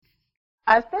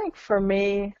I think for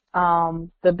me,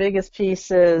 the biggest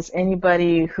piece is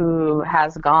anybody who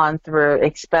has gone through,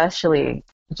 especially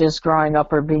just growing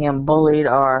up or being bullied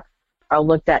or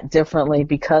looked at differently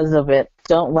because of it,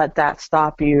 don't let that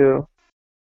stop you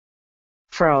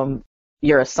from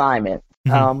your assignment.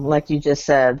 Mm-hmm. Like you just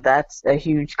said, that's a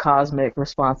huge cosmic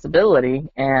responsibility.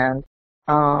 And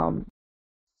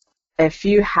if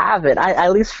you have it,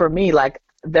 at least for me, like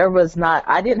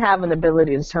I didn't have an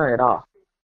ability to turn it off.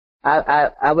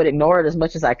 I would ignore it as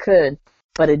much as I could,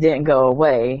 but it didn't go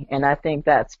away. And I think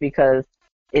that's because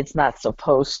it's not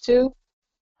supposed to.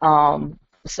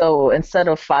 So instead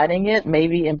of fighting it,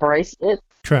 maybe embrace it.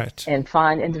 Correct. And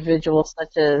find individuals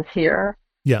such as here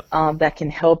Yeah. that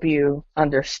can help you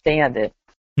understand it.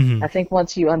 Mm-hmm. I think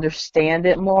once you understand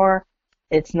it more,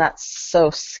 it's not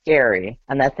so scary.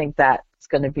 And I think that's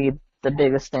going to be the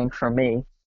biggest thing for me.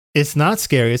 It's not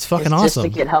scary. It's fucking It's awesome.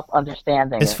 just to get help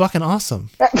understanding It's it. fucking awesome.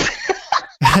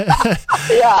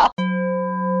 Yeah.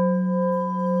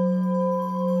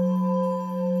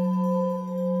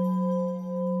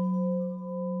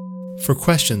 For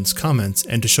questions, comments,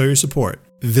 and to show your support,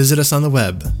 visit us on the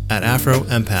web at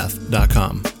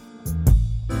afroempath.com.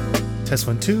 Test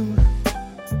 1, 2.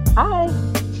 Hi.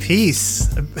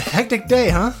 Peace. A hectic day,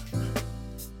 huh?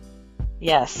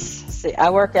 Yes. See,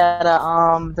 I work at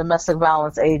a domestic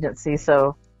violence agency,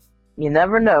 so you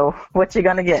never know what you're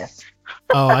gonna get.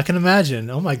 Oh, I can imagine.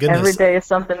 Oh my goodness. Every day is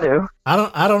something new. I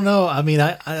don't know. I mean,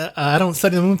 I don't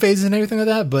study the moon phases and everything like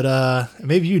that, but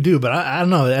maybe you do. But I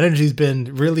don't know. The energy's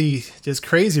been really just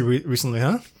crazy recently,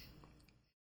 huh?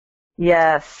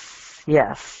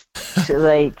 Yes.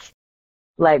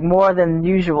 like more than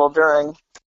usual during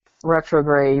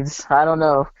retrogrades. I don't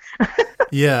know.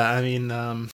 Yeah, I mean,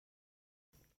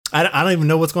 I don't even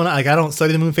know what's going on. Like, I don't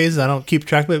study the moon phases. I don't keep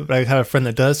track of it, but I have a friend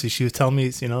that does. So she was telling me,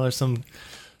 there's something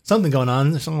going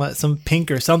on. There's some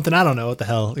pink or something. I don't know what the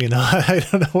hell, I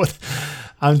don't know what.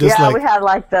 I'm just we had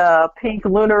like the pink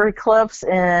lunar eclipse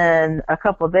in a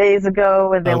couple of days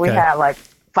ago, and then we had like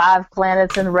 5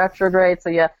 planets in retrograde. So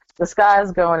yeah, the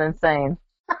sky's going insane.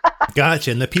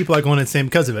 Gotcha. And the people are going insane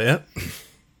because of it. Yeah.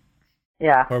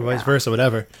 Yeah. Or vice versa,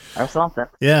 whatever. Or something.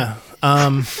 Yeah.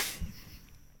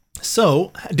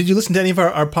 So, did you listen to any of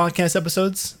our podcast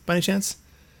episodes by any chance?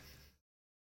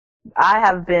 I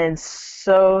have been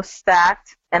so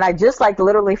stacked, and I just like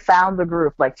literally found the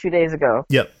group like 2 days ago.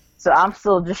 Yep. So I'm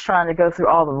still just trying to go through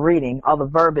all the reading, all the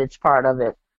verbiage part of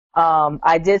it.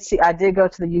 I did go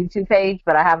to the YouTube page,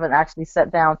 but I haven't actually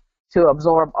sat down to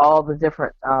absorb all the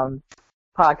different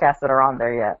podcasts that are on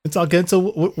there yet. It's all good.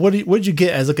 So what did you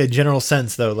get as like a general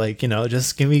sense though? Like,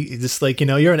 just give me just like,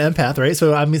 you're an empath, right?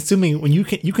 So I'm assuming when you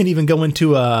can even go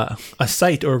into a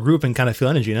site or a group and kind of feel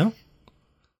energy,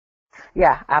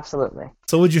 Yeah, absolutely.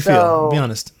 So what'd you feel? Be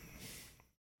honest.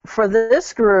 For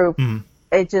this group,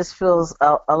 it just feels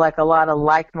like a lot of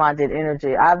like-minded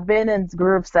energy. I've been in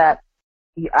groups that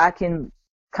I can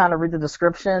kind of read the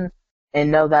description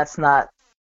and know that's not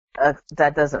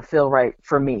that doesn't feel right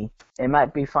for me. It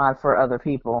might be fine for other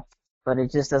people, but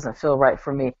it just doesn't feel right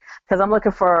for me because I'm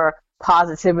looking for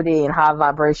positivity and high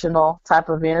vibrational type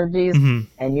of energies,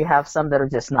 and you have some that are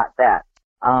just not that.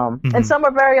 And some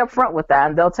are very upfront with that,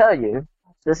 and they'll tell you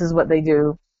this is what they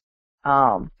do.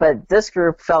 But this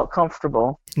group felt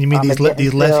comfortable. You mean these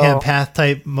left-hand path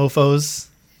type mofos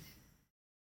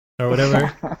or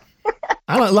whatever?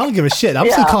 I don't give a shit. I'm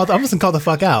just gonna call the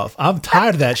fuck out. I'm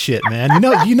tired of that shit, man.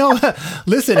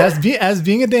 Listen, as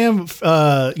being a damn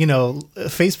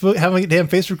Facebook, having a damn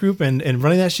Facebook group and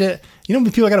running that shit, when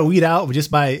people I gotta weed out with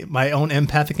just my own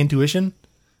empathic intuition.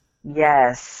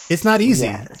 Yes. It's not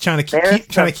easy trying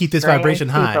to keep this vibration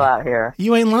high. Out here.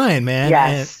 You ain't lying, man.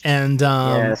 Yes. And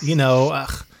and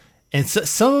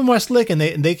some of them are slick and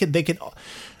they could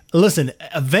listen,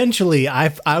 eventually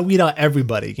I weed out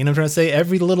everybody. You know what I'm trying to say?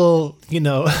 Every little,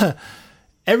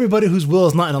 everybody whose will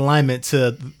is not in alignment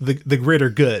to the greater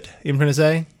good. You know what I'm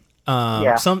trying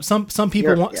to say? Some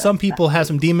people some people have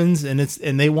some demons and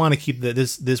they want to keep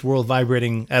this world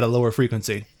vibrating at a lower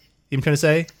frequency. You know what I'm trying to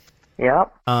say?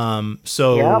 Yep.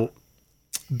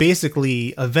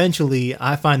 Basically, eventually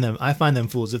I find them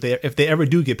fools if they ever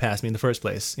do get past me in the first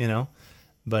place,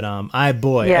 But I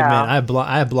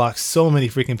block so many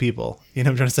freaking people. You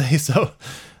know what I'm trying to say? So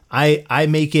I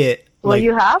make it. Well,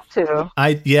 you have to.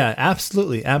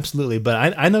 Absolutely. But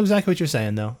I know exactly what you're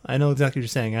saying, though. I know exactly what you're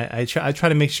saying. I try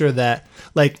to make sure that,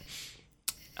 like,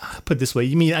 put it this way.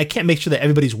 You mean I can't make sure that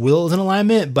everybody's will is in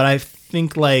alignment, but I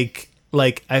think like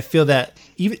I feel that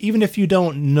even if you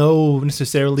don't know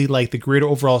necessarily like the greater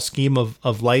overall scheme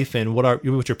of life and what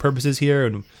your purpose is here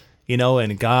and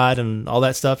and God and all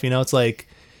that stuff, it's like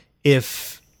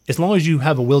if as long as you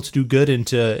have a will to do good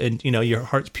and your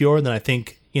heart's pure, then I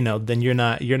think, then you're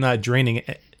not draining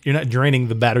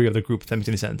the battery of the group, if that makes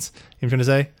any sense. You know what I'm trying to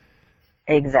say?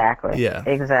 Exactly. Yeah.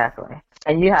 Exactly.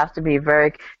 And you have to be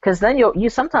very, because then you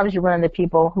sometimes you run into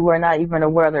people who are not even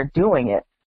aware they're doing it.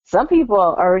 Some people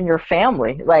are in your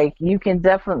family. Like, you can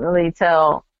definitely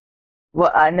tell.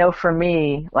 Well, I know for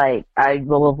me, like, I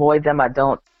will avoid them. I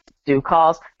don't do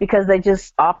calls because they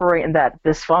just operate in that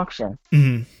dysfunction.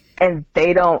 Mm-hmm. And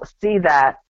they don't see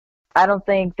that. I don't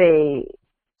think they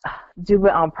do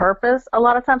it on purpose a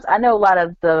lot of times. I know a lot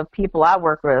of the people I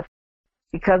work with,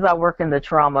 because I work in the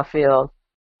trauma field,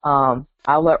 I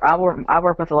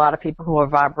work with a lot of people who are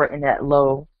vibrating at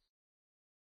low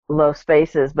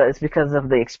spaces, but it's because of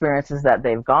the experiences that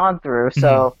they've gone through.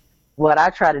 So Mm-hmm. what I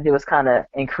try to do is kind of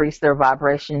increase their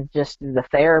vibration just through the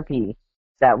therapy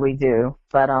that we do.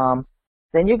 But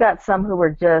then you got some who are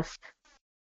just,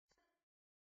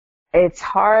 it's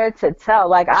hard to tell.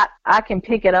 Like, I can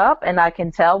pick it up and I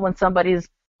can tell when somebody's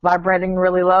vibrating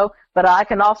really low, but I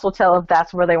can also tell if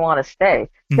that's where they want to stay.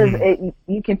 Because Mm-hmm.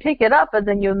 you can pick it up, but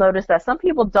then you'll notice that some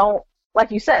people don't,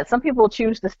 like you said, some people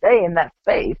choose to stay in that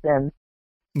space. And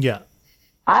Yeah.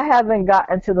 I haven't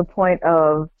gotten to the point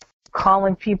of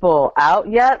calling people out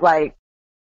yet. Like,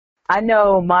 I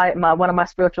know my one of my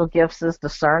spiritual gifts is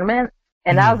discernment.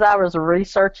 And Mm-hmm. as I was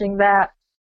researching that,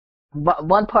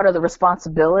 one part of the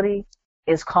responsibility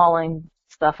is calling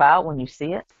stuff out when you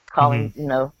see it, calling,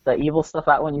 the evil stuff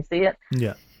out when you see it.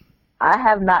 Yeah. I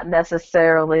have not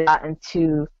necessarily gotten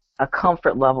to a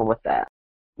comfort level with that,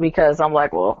 because I'm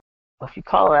like, well, if you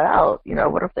call it out,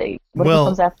 what if it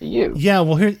comes after you? Yeah.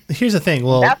 Well, here's the thing.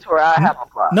 Well, that's where I have a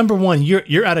problem. Number one,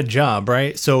 you're at a job,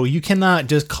 right? So you cannot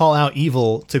just call out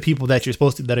evil to people that you're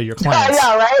supposed to, that are your clients.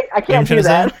 Yeah, right. I can't do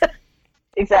that.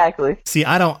 Exactly. See,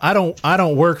 I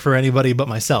don't work for anybody but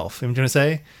myself. You know what I'm trying to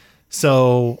say?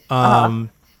 So,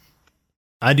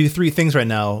 I do 3 things right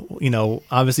now.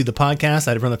 Obviously the podcast,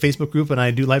 I run the Facebook group, and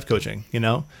I do life coaching.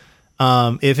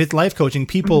 If it's life coaching,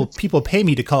 people pay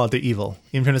me to call out their evil. You know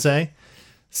what I'm trying to say?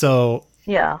 So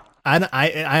yeah, I'm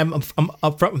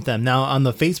upfront with them. Now on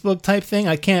the Facebook type thing,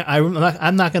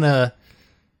 I'm not gonna.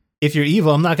 If you're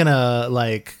evil, I'm not gonna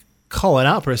like call it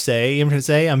out per se. You know what I'm trying to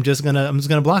say? I'm just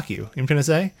gonna block you. You know what I'm trying to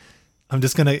say? I'm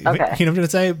just gonna. Okay. You know what I'm trying to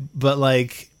say? But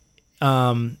like,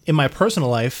 in my personal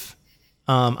life,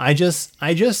 I've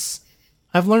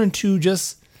learned to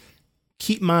just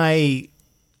keep my,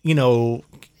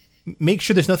 make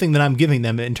sure there's nothing that I'm giving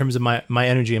them in terms of my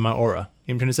energy and my aura.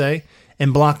 You know what I'm trying to say?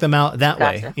 And block them out that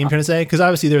way. You know what I'm trying to say? Because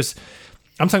obviously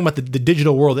I'm talking about the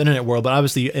digital world, internet world, but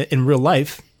obviously in real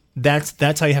life,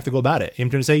 that's how you have to go about it. You know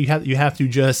what I'm trying to say? You have to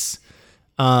just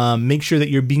make sure that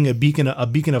you're being a beacon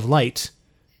of light,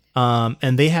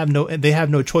 and they have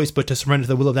no choice but to surrender to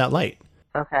the will of that light.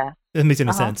 Okay. That makes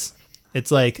any sense. It's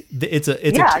like it's a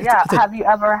Have you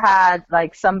ever had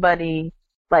like somebody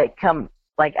like come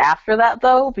like after that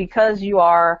though, because you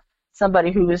are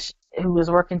somebody who is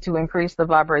working to increase the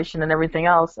vibration and everything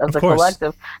else of the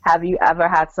collective? Have you ever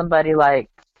had somebody like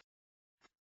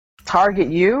target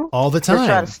you all the time,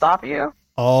 try to stop you?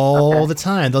 All the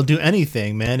time. They'll do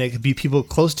anything, man. It could be people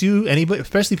close to you, anybody,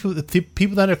 especially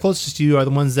people that are closest to you are the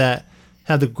ones that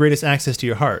have the greatest access to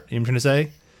your heart. You know what I'm trying to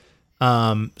say?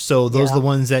 So those are the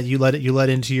ones that you let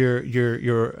into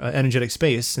your energetic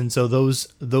space, and so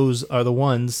those are the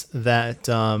ones that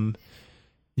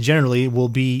generally will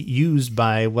be used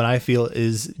by what I feel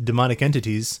is demonic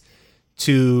entities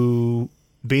to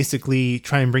basically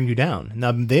try and bring you down.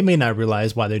 Now they may not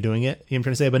realize why they're doing it. You know what I'm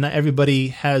trying to say? But not everybody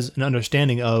has an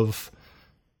understanding of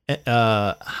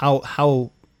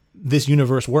how this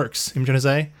universe works. You know what I'm trying to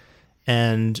say?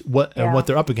 And what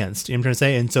they're up against. You know what I'm trying to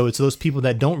say? And so it's those people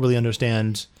that don't really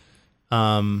understand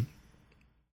their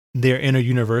inner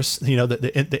universe,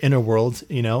 the inner world,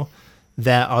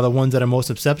 that are the ones that are most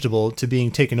susceptible to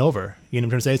being taken over. You know what I'm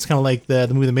trying to say? It's kind of like the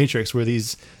movie The Matrix, where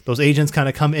those agents kind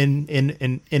of come in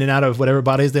and out of whatever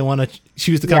bodies they want to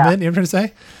choose to come in. You know what I'm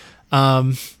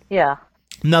trying to say?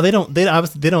 No, they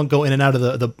don't go in and out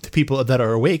of the people that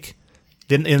are awake.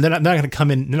 They're not going to come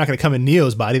in. They're not going to come in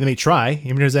Neo's body. They may try. You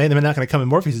know what I'm saying? They're not going to come in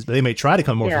Morpheus'. But they may try to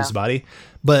come in Morpheus' body.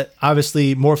 But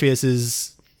obviously, Morpheus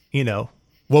is,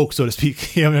 woke, so to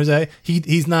speak. You know what I'm saying?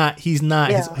 He's not.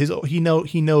 Yeah.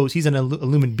 He knows he's an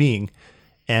illumined being,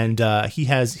 and he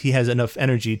has enough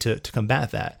energy to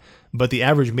combat that. But the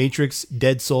average Matrix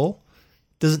dead soul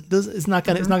is not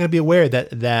gonna be aware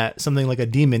that something like a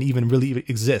demon even really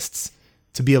exists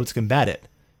to be able to combat it.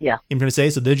 Yeah. I'm trying to say,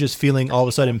 so they're just feeling all of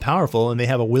a sudden powerful, and they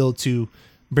have a will to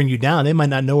bring you down. They might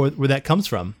not know where that comes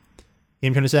from. You know what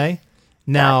I'm trying to say?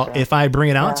 Now, Gotcha. if I bring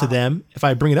it out to Yeah. them, if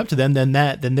I bring it up to them, then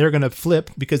they're gonna flip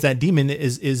because that demon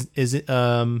is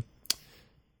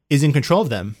in control of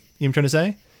them. You know what I'm trying to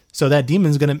say? So that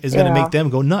demon's gonna Yeah. make them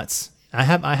go nuts. I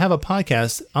have a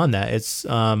podcast on that. It's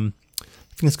I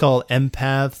think it's called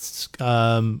Empaths,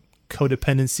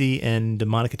 Codependency and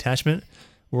Demonic Attachment,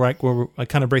 where I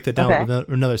kind of break that down Okay. with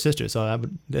another sister. So I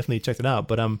would definitely check it out.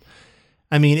 But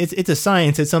I mean, it's a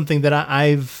science. It's something that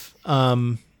I've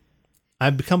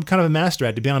become kind of a master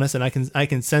at, to be honest, and I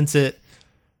can sense it,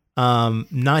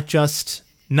 not just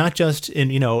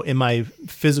in in my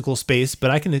physical space,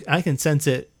 but I can sense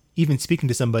it even speaking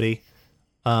to somebody,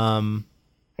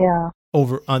 Yeah.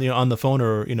 over on the phone,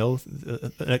 or in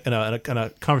a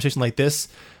conversation like this.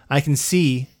 I can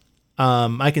see,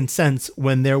 I can sense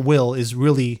when their will is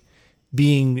really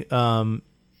being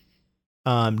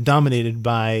dominated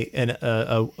by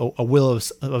a will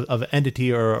of an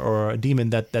entity or a demon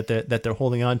that they're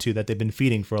holding on to, that they've been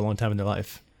feeding for a long time in their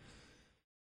life.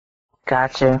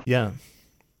 Gotcha. Yeah.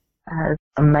 That's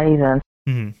amazing.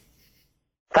 Mm-hmm.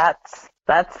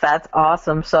 That's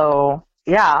awesome. So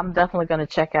yeah, I'm definitely gonna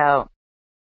check out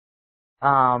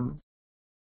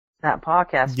that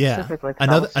podcast Yeah. specifically. 'Cause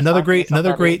I was Another talking to great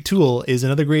somebody. tool is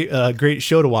another great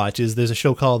show to watch is there's a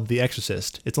show called The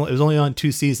Exorcist. It was only on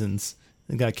 2 seasons.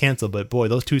 It got canceled, but boy,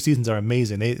 those 2 seasons are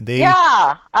amazing. They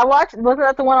Yeah, I watched. Wasn't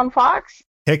that the one on Fox?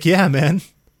 Heck yeah, man.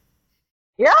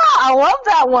 Yeah, I love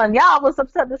that one. Yeah, I was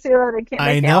upset to see that they can't.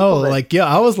 I know, like, yeah,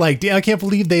 I was like, damn, I can't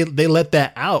believe they let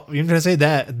that out. You're gonna say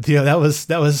that? That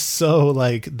was so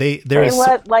like they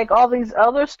let like all these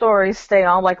other stories stay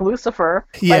on, like Lucifer.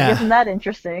 Yeah. Like, isn't that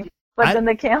interesting? But then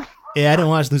they can't. Yeah, I didn't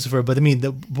watch Lucifer, but I mean,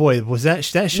 boy, was that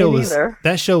show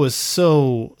was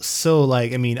so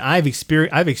like, I mean, I've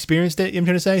experienced it. I'm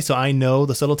trying to say, so I know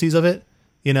the subtleties of it.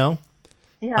 Yeah.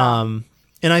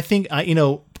 And I think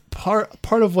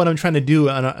part of what I'm trying to do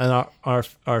on our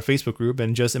Facebook group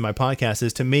and just in my podcast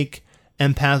is to make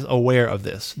empaths aware of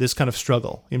this kind of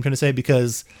struggle. You know what I'm trying to say?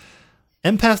 Because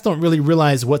empaths don't really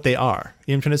realize what they are.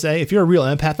 You know what I'm trying to say? If you're a real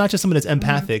empath, not just someone that's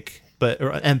empathic, but or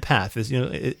an empath is,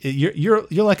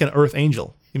 you're like an earth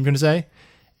angel. You know what I'm trying to say?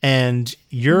 And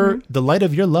the light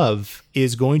of your love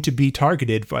is going to be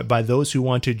targeted by those who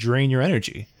want to drain your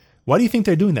energy. Why do you think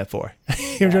they're doing that for? You know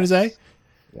what I'm trying to say?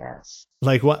 Yes.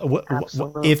 Like what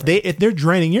if they're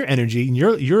draining your energy, and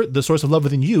you're the source of love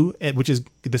within you, which is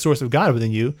the source of God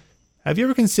within you. Have you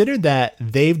ever considered that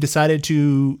they've decided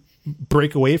to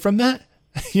break away from that?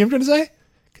 You know what I'm trying to say?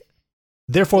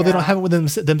 Therefore, they don't have it within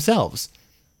themselves.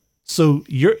 So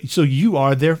you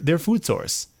are their food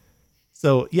source.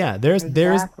 So yeah, there's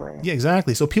yeah,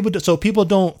 exactly. So people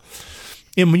don't.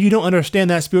 And when you don't understand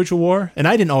that spiritual war, and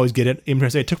I didn't always get it. I'm trying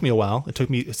to say it took me a while. It took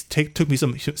me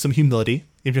some humility.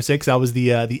 I'm trying to say, because I was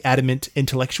the adamant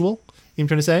intellectual. I'm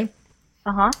trying to say.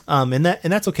 And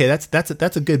that's okay.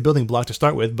 That's a good building block to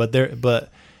start with.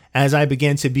 But as I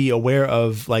began to be aware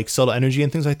of like subtle energy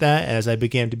and things like that, as I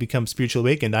began to become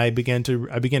spiritually awakened, I began to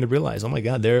realize, oh my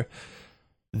God,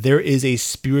 there is a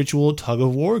spiritual tug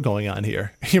of war going on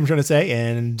here. You know what I'm trying to say?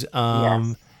 And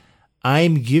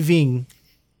I'm giving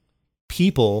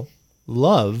people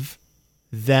love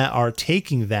that are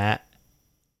taking that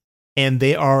and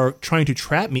they are trying to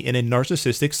trap me in a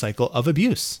narcissistic cycle of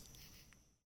abuse.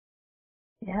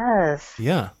 Yes.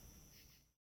 Yeah.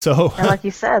 So, and like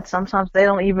you said, sometimes they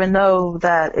don't even know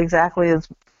that exactly is,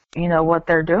 what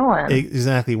they're doing.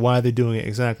 Exactly why they're doing it.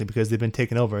 Exactly because they've been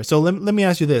taken over. So let me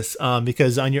ask you this,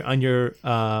 because on your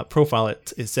profile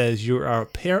it says you are a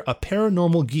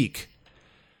paranormal geek.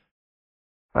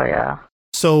 Oh yeah.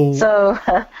 So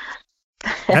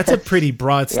that's a pretty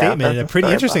broad statement and a pretty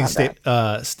interesting statement.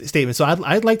 So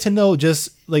I'd like to know,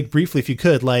 just like briefly, if you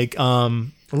could, like a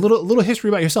little history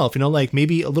about yourself. Like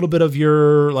maybe a little bit of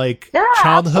your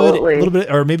childhood, absolutely. A little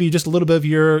bit, or maybe just a little bit of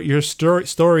your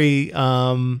story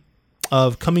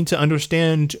of coming to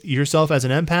understand yourself as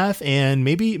an empath, and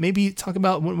maybe talk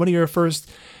about one of your first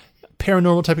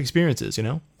paranormal type experiences.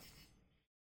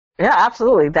 Yeah,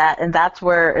 absolutely. That's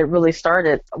where it really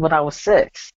started when I was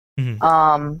 6.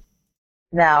 Mm-hmm.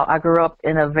 Now I grew up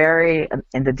in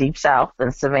the deep South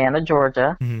in Savannah,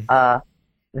 Georgia.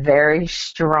 Mm-hmm. Very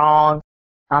strong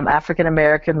African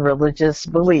American religious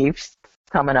beliefs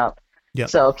coming up. Yep.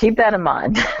 So keep that in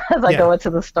mind as I go into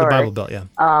the story. The Bible Belt, yeah.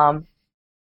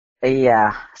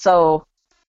 Yeah. So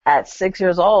at 6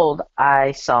 years old,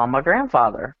 I saw my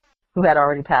grandfather, who had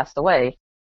already passed away.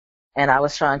 And I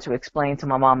was trying to explain to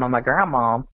my mom and my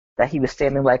grandmom that he was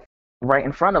standing like right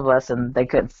in front of us and they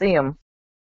couldn't see him.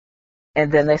 And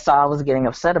then they saw I was getting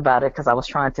upset about it because I was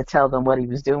trying to tell them what he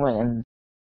was doing and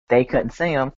they couldn't see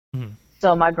him. Mm-hmm.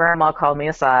 So my grandma called me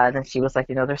aside and she was like,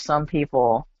 there's some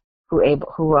people who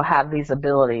will have these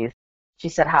abilities. She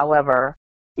said, however,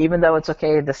 even though it's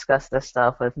okay to discuss this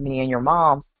stuff with me and your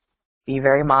mom, be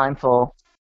very mindful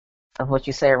of what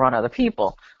you say around other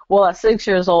people. Well, at 6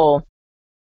 years old,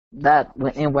 that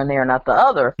went in one ear, not the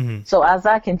other. Mm-hmm. So as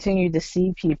I continued to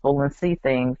see people and see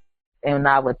things, and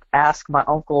I would ask my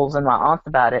uncles and my aunts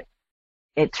about it,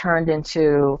 it turned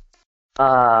into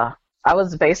I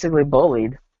was basically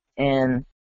bullied and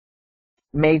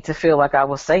made to feel like I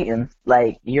was Satan.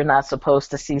 Like, you're not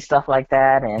supposed to see stuff like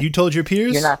that, and You told your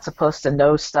peers? you're not supposed to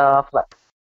know stuff. Like,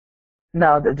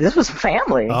 no, this was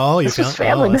family. Oh, this was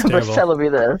family that's members terrible. telling me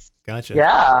this. Gotcha.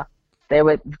 Yeah, they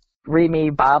would read me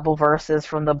Bible verses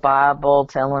from the Bible,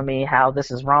 telling me how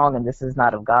this is wrong and this is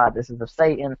not of God, this is of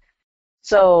Satan.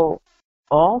 So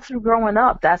all through growing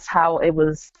up, that's how it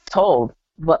was told.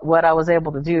 What I was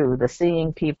able to do, the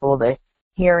seeing people, the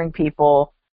hearing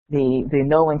people, the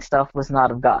knowing stuff was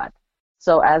not of God.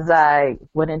 So as I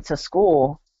went into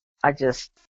school, I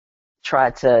just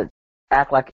tried to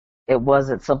act like it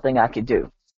wasn't something I could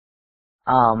do.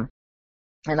 And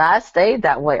I stayed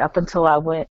that way up until I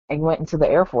went into the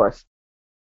Air Force.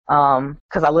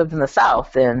 Because I lived in the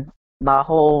South, and my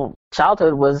whole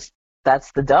childhood was,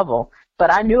 that's the devil.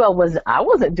 But I knew I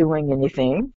wasn't doing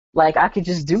anything. Like, I could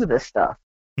just do this stuff.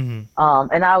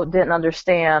 Mm-hmm. And I didn't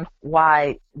understand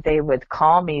why they would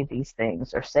call me these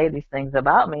things or say these things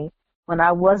about me when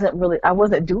I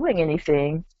wasn't doing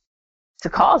anything to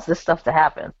cause this stuff to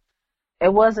happen.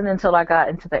 It wasn't until I got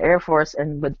into the Air Force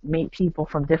and would meet people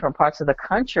from different parts of the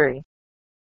country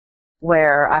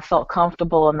where I felt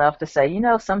comfortable enough to say,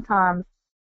 sometimes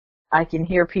I can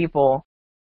hear people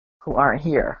who aren't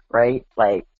here, right?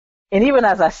 Like, and even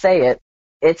as I say it,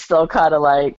 it's still kind of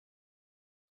like,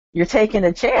 you're taking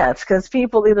a chance, because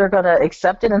people either going to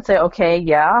accept it and say, okay,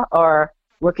 yeah, or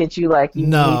look at you like you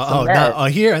need some meds. No.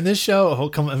 Here on this show,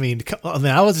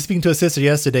 I was speaking to a sister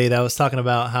yesterday that was talking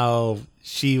about how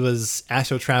she was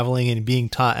astro traveling and being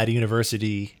taught at a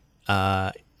university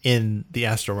in the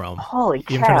astral realm. Holy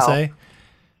cow. You know what I'm trying to say?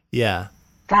 Yeah.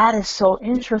 That is so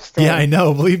interesting. Yeah, I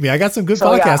know. Believe me, I got some good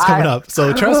podcasts coming up.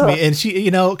 So trust me. And she,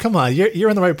 come on, you're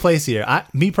in the right place here.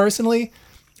 Me personally,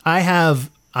 I have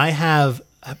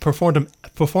performed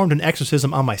an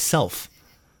exorcism on myself.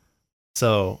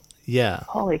 So yeah.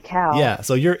 Holy cow. Yeah.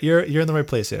 So you're in the right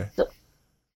place here.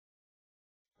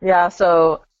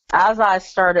 So as I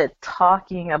started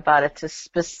talking about it to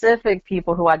specific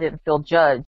people who I didn't feel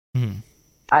judged, mm-hmm.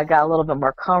 I got a little bit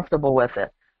more comfortable with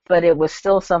it. But it was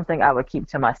still something I would keep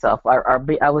to myself. I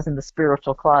was in the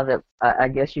spiritual closet, I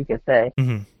guess you could say.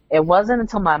 Mm-hmm. It wasn't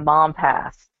until my mom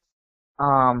passed.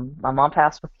 My mom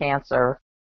passed with cancer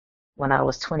when I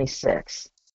was 26.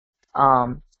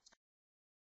 And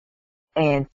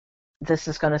this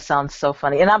is going to sound so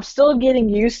funny. And I'm still getting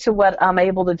used to what I'm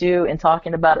able to do and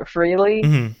talking about it freely.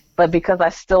 Mm-hmm. But because I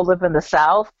still live in the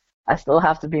South, I still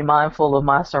have to be mindful of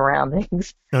my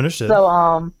surroundings. Understood.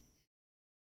 So,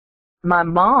 my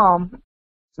mom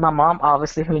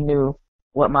obviously, who knew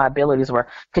what my abilities were,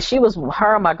 because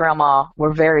her and my grandma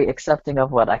were very accepting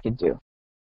of what I could do.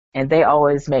 And they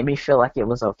always made me feel like it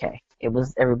was okay. It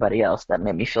was everybody else that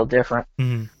made me feel different.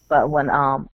 Mm-hmm. But when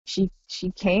she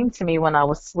came to me when I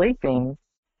was sleeping,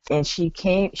 and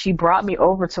she brought me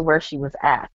over to where she was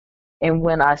at. And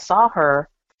when I saw her,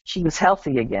 she was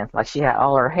healthy again. Like, she had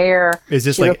all her hair. Is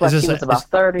this she was about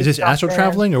 30. Is this astral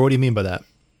traveling, or what do you mean by that?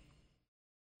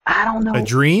 I don't know. A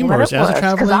dream, or is astral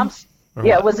traveling?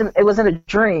 Yeah, it wasn't a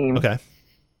dream. Okay.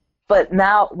 But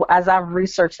now, as I've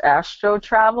researched astro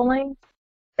traveling,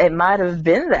 it might have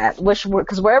been that,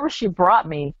 because wherever she brought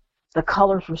me, the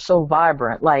colors were so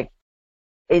vibrant. Like,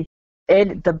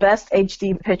 the best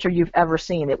HD picture you've ever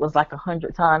seen. It was like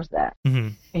 100 times that. Mm-hmm.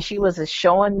 And she was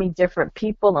showing me different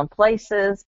people and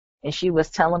places, and she was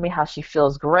telling me how she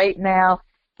feels great now.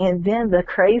 And then the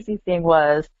crazy thing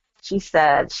was, she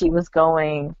said she was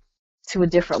going to a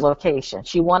different location.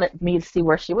 She wanted me to see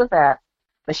where she was at,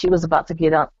 but she was about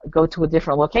to go to a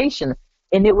different location.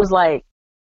 And it was like,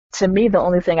 to me, the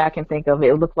only thing I can think of,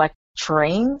 it looked like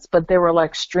trains, but there were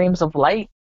like streams of light,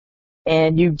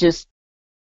 and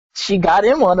she got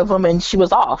in one of them and she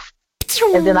was off.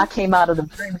 And then I came out of the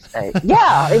dream state.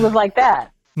 Yeah, it was like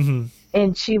that. Mm-hmm.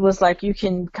 And she was like, you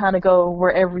can kind of go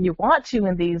wherever you want to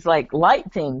in these like light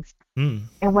things. Mm.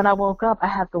 And when I woke up, I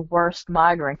had the worst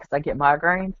migraine, because I get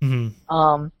migraines.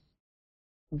 Mm-hmm.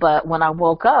 But when I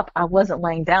woke up, I wasn't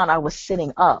laying down. I was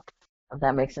sitting up, if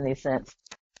that makes any sense.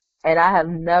 And I have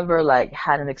never like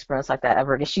had an experience like that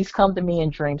ever again. She's come to me in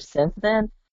dreams since then,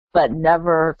 but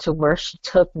never to where she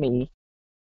took me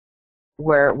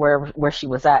where she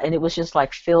was at, and it was just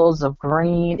like fields of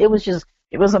green. It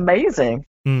was amazing.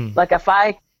 Like if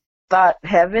I thought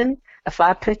heaven, if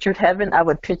I pictured heaven, I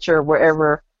would picture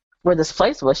where this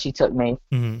place was she took me.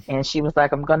 And she was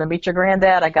like, I'm going to meet your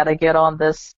granddad. I got to get on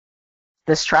this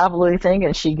travel thing.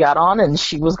 And she got on and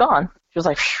she was gone. She was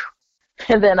like, phew.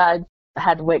 And then I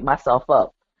had to wake myself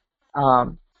up.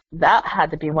 That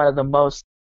had to be one of the most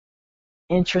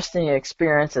interesting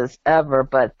experiences ever.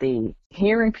 But the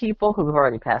hearing people who've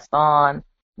already passed on,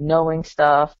 knowing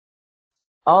stuff,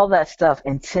 all that stuff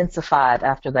intensified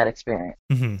after that experience.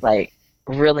 Like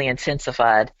really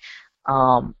intensified.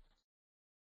 But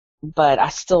I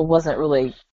still wasn't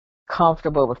really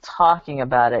comfortable with talking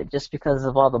about it just because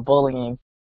of all the bullying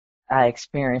I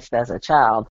experienced as a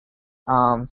child.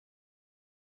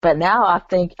 But now I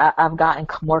think I've gotten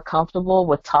more comfortable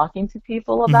with talking to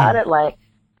people about it. Like,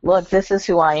 look, this is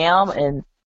who I am, and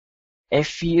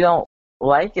if you don't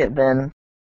like it, then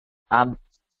I'm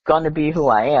going to be who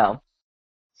I am.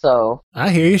 So I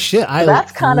hear you. Shit, I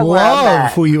that's kind of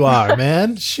love who you are,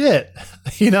 man. Shit,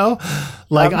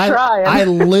 like I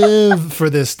live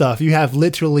for this stuff. You have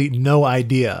literally no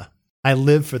idea. I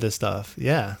live for this stuff.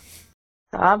 Yeah.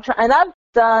 I'm trying, and I've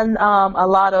done a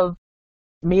lot of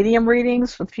medium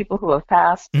readings for people who have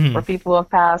passed. For people who have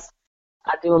passed,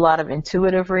 I do a lot of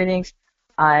intuitive readings.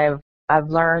 I've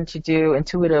learned to do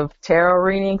intuitive tarot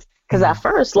readings because at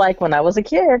first, like when I was a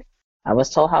kid, I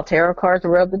was told how tarot cards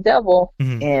were of the devil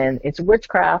and it's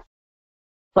witchcraft.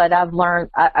 But I've learned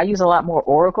I use a lot more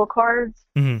oracle cards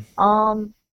than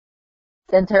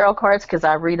tarot cards because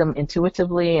I read them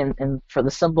intuitively, and for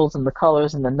the symbols and the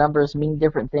colors and the numbers mean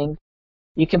different things.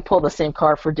 You can pull the same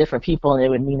card for different people and it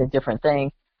would mean a different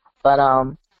thing. But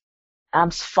I'm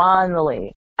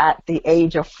finally at the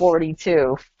age of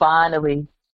 42, finally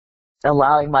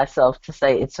allowing myself to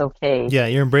say it's okay. Yeah,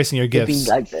 you're embracing your gifts. Be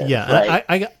like this, yeah,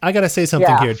 right? I gotta say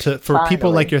something here for finally.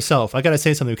 People like yourself. I gotta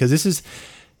say something because this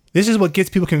is what gets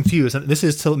people confused. This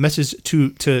is a message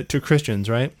to Christians,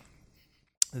 right?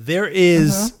 There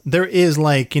is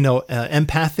like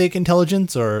empathic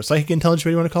intelligence or psychic intelligence, what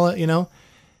do you want to call it?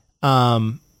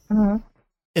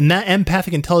 And that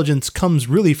empathic intelligence comes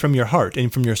really from your heart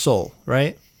and from your soul,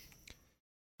 right?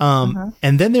 And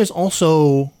then there's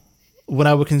also what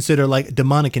I would consider like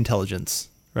demonic intelligence,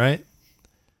 right?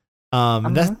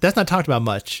 That's not talked about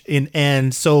much.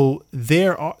 And so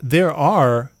there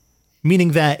are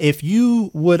meaning that if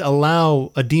you would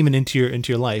allow a demon into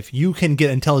your life, you can get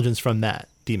intelligence from that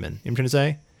demon. You know what I'm trying to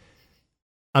say?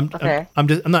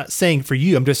 I'm not saying for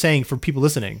you, I'm just saying for people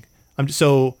listening.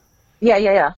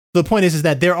 Yeah. The point is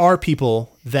that there are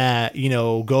people that,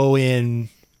 go in,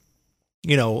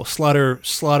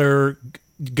 slaughter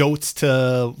goats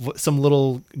to some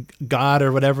little god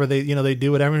or whatever they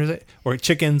do, whatever, or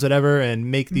chickens, whatever,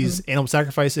 and make these animal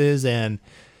sacrifices and,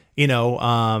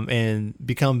 and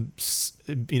become,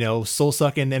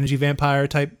 soul-sucking energy vampire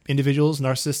type individuals,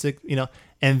 narcissistic,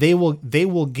 and they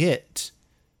will get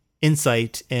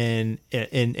insight and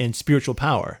spiritual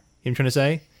power. You know what I'm trying to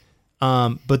say?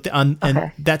 And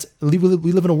that's, we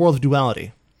live in a world of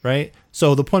duality, right?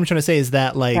 So the point I'm trying to say is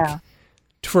that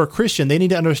for a Christian, they need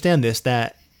to understand this,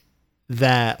 that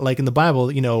like in the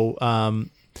Bible,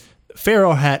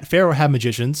 Pharaoh had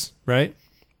magicians, right?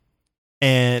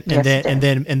 And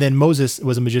then Moses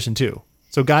was a magician too.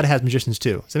 So God has magicians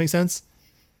too. Does that make sense?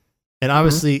 And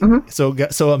obviously, so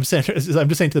I'm just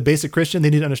saying to the basic Christian,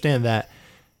 they need to understand that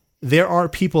there are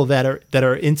people that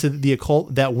are into the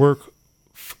occult that work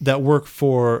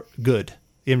for good.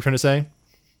 You know what I'm trying to say?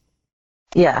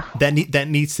 Yeah. That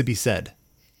needs to be said.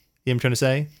 You know what I'm trying to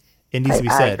say? It needs to be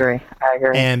said. I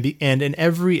agree. And in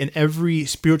every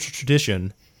spiritual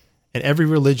tradition, and every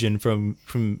religion from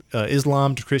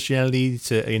Islam to Christianity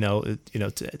to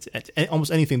to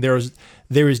almost anything, there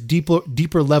is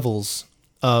deeper levels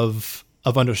of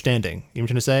understanding. You know what I'm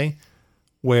trying to say?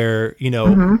 Where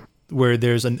where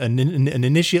there's an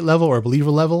initiate level or a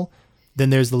believer level, then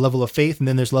there's the level of faith, and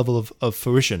then there's level of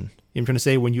fruition. You know what I'm trying to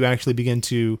say? When you actually begin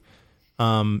to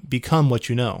become what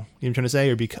you know. You know what I'm trying to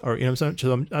say?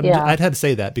 I'd had to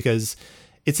say that because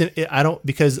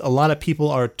because a lot of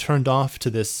people are turned off to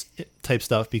this type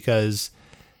stuff because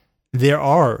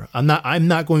I'm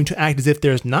not going to act as if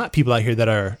there's not people out here that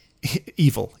are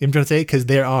evil. You know what I'm trying to say? Because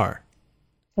there are.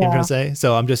 You know what I'm trying to say?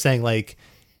 So I'm just saying, like,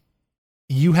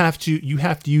 you have to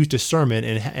use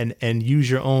discernment and use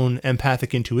your own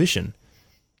empathic intuition.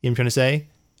 You know what I'm trying to say?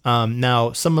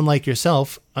 Now, someone like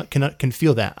yourself can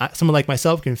feel that. Someone like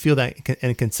myself can feel that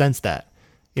and can sense that.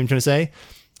 You know what I'm trying to say?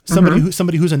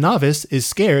 Somebody who's a novice is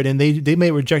scared and they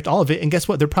may reject all of it. And guess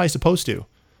what? They're probably supposed to. You know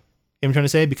what I'm trying to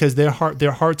say? Because their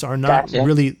hearts are not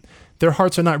really, their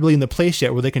hearts are not really in the place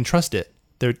yet where they can trust it.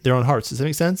 Their own hearts. Does that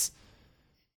make sense?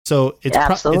 So it's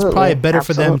probably better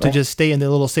for them to just stay in their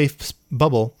little safe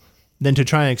bubble than to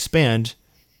try and expand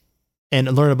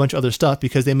and learn a bunch of other stuff,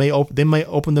 because they might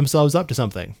open themselves up to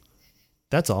something.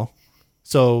 That's all.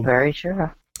 So very true.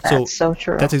 That's so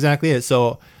true. That's exactly it.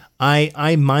 So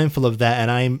I'm mindful of that,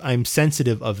 and I'm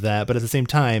sensitive of that, but at the same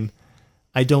time,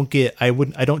 I don't get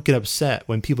upset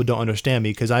when people don't understand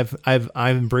me, because I've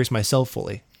embraced myself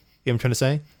fully. You know what I'm trying to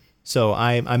say? So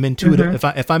I'm intuitive.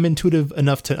 Mm-hmm. If I'm intuitive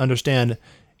enough to understand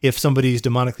if somebody's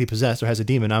demonically possessed or has a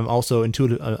demon, I'm also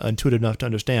intuitive enough to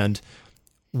understand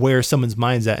where someone's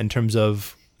mind's at in terms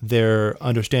of their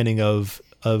understanding of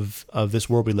this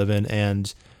world we live in,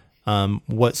 and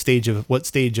what stage in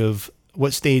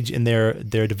their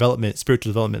development, spiritual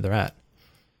development, they're at.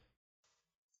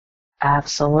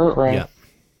 Absolutely. Yeah.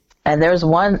 And there's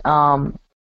one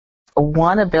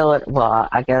ability. Well,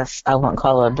 I guess I wouldn't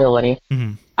call it ability.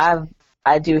 Mm-hmm.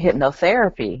 I do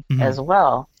hypnotherapy mm-hmm. as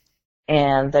well,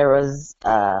 and there was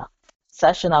a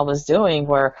session I was doing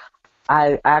where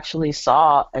I actually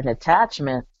saw an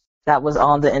attachment that was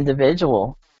on the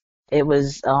individual. It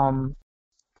was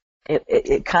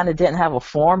it kind of didn't have a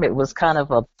form. It was kind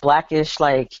of a blackish,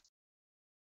 like,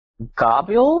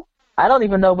 globule. I don't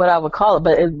even know what I would call it,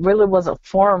 but it really wasn't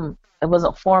formed. It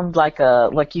wasn't formed like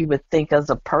you would think as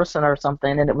a person or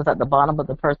something, and it was at the bottom of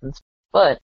the person's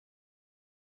foot.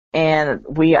 And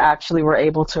we actually were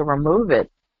able to remove it.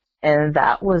 And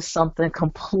that was something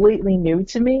completely new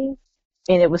to me,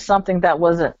 and it was something that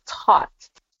wasn't taught.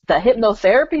 The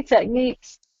hypnotherapy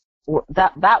techniques,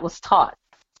 that was taught.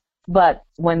 But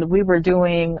when we were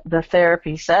doing the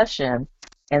therapy session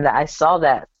and I saw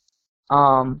that,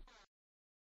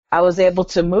 I was able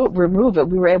to remove it.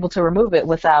 We were able to remove it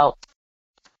without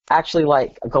actually,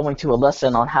 like, going to a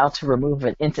lesson on how to remove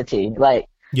an entity.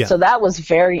 So that was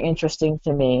very interesting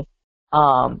to me.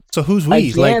 So who's we?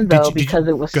 Again, because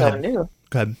it was so new.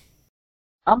 Go ahead.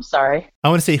 I'm sorry. I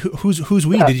want to say who's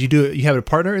we? Did you have a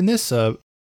partner in this? Or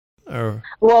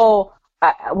well,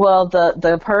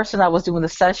 the person I was doing the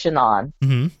session on,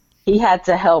 mm-hmm. he had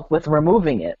to help with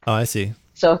removing it. Oh, I see.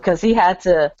 So because he had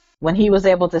to, when he was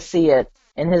able to see it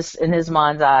in his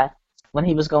mind's eye, when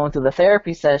he was going through the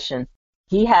therapy session,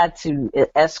 he had to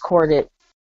escort it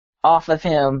off of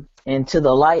him into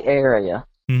the light area.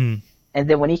 Mm-hmm. And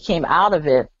then when he came out of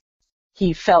it,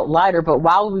 he felt lighter. But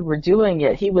while we were doing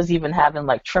it, he was even having,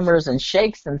 like, tremors and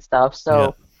shakes and stuff.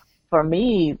 So for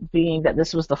me, being that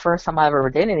this was the first time I ever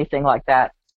did anything like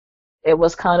that, it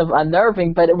was kind of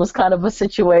unnerving, but it was kind of a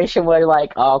situation where,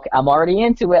 like, oh, okay, I'm already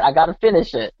into it. I got to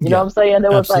finish it. You know what I'm saying? It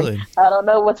was like, I don't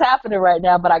know what's happening right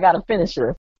now, but I got to finish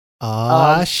it.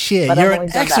 Shit. You're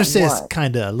an exorcist,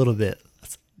 kind of, a little bit.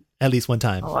 At least one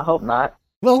time. Oh, I hope not.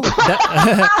 Well,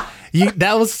 you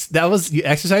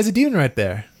exercise a demon right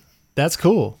there. That's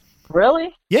cool.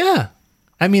 Really? Yeah.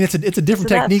 I mean, it's a different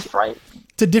technique.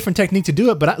 It's a different technique to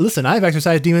do it, but listen, I've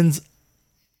exercised demons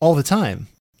all the time,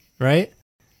 right?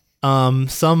 Some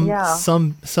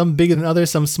bigger than others,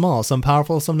 some small, some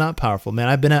powerful, some not powerful. Man,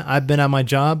 I've been at my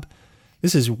job.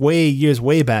 This is years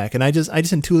way back, and I just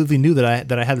intuitively knew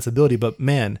that I had this ability. But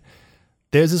man,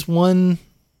 there's this one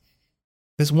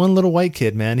little white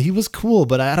kid, man. He was cool,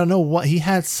 but I don't know what, he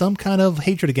had some kind of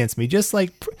hatred against me, just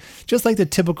like the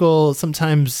typical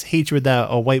sometimes hatred that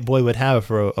a white boy would have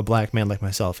for a black man like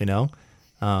myself, you know.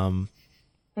 You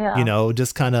know,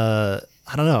 just kind of,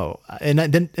 I don't know. And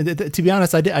then, to be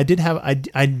honest, I did,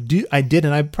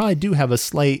 and I probably do have a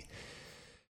slight,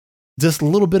 just a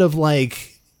little bit of,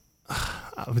 like,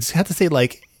 I would just have to say,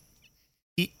 like,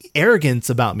 arrogance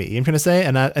about me. You know what I'm trying to say,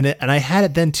 and I had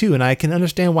it then too, and I can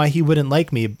understand why he wouldn't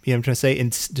like me. You know what I'm trying to say,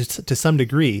 to some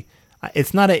degree.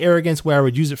 It's not an arrogance where I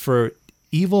would use it for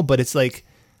evil, but it's like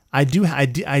I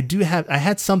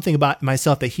had something about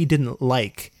myself that he didn't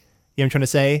like. You know what I'm trying to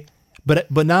say? But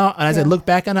now, as I look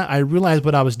back on it, I realized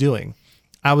what I was doing.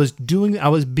 I was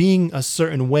being a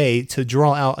certain way to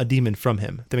draw out a demon from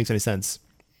him. If that makes any sense.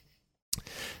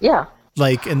 Yeah.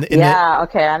 Like okay,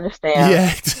 I understand.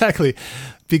 Yeah, exactly.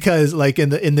 Because, like, in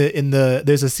the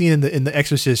there's a scene in the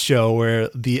Exorcist show where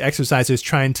the exorciser is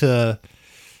trying to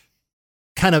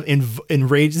kind of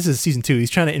enrage. This is season 2. He's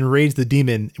trying to enrage the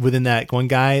demon within that one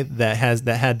guy that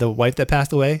had the wife that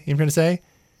passed away. You know what I'm trying to say?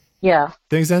 Yeah.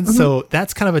 That makes sense? Mm-hmm. So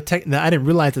that's kind of a tech that I didn't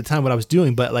realize at the time what I was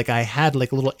doing, but, like, I had,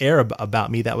 like, a little air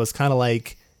about me that was kind of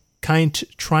like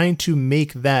trying to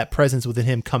make that presence within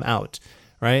him come out,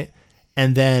 right?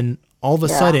 And then all of a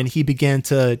sudden he began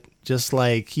to just,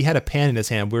 like, he had a pan in his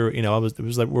hand where, you know, it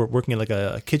was like we're working in, like,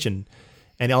 a kitchen,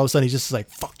 and all of a sudden he's just like,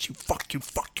 fuck you, fuck you,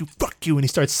 fuck you, fuck you, and he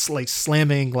starts, like,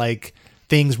 slamming, like,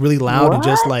 things really loud and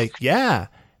just What? like, yeah.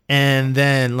 And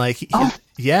then like,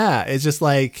 yeah, it's just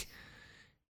like,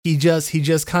 he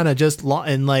just kind of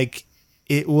and like,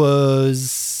 it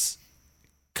was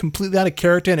completely out of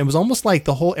character. And it was almost like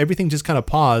everything just kind of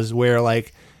paused where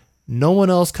like no one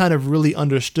else kind of really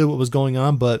understood what was going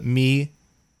on but me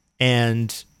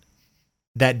and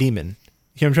that demon.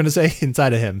 You know what I'm trying to say?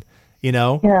 Inside of him, you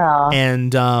know? Yeah.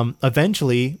 And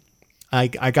eventually I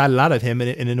got it out of him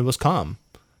and it was calm.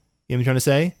 You know what I'm trying to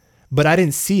say? But I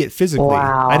didn't see it physically.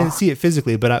 Wow. I didn't see it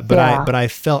physically, but I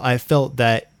felt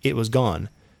that it was gone.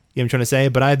 You know what I'm trying to say?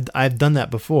 But I've done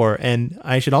that before, and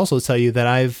I should also tell you that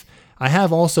I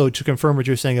have also, to confirm what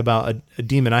you're saying about a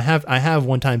demon. I have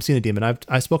one time seen a demon.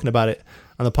 I've spoken about it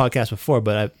on the podcast before,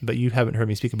 but you haven't heard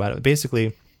me speak about it.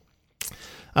 Basically,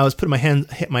 I was putting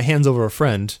my hands over a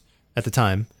friend at the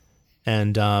time,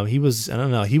 and he was, I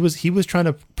don't know, he was really trying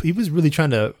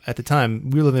to, at the time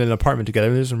we were living in an apartment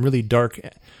together. There's some really dark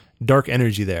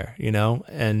energy there, you know,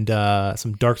 and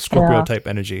some dark Scorpio type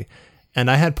energy. And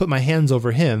I had put my hands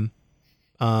over him,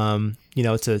 you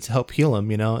know, to help heal him,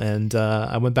 you know. And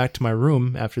I went back to my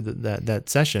room after that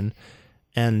session,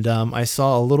 and I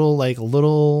saw a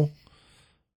little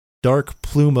dark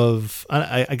plume of,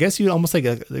 I guess you almost like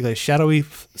a shadowy,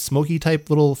 smoky type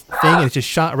little thing, and it just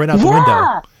shot right out the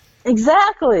window.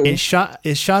 Exactly. It shot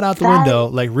out the window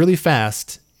like really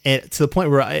fast, and to the point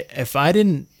where if I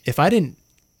didn't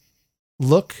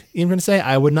look, you know what I'm going to say,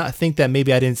 I would not think that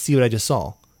maybe I didn't see what I just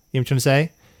saw. You know what I'm trying to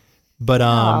say?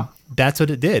 But that's what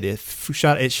it did. It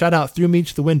shot out through me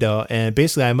to the window, and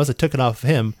basically I must have took it off of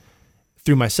him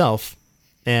through myself,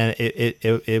 and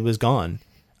it was gone.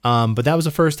 But that was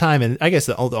the first time, and I guess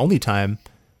the only time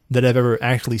that I've ever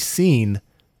actually seen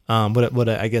what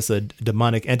I guess a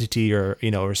demonic entity or, you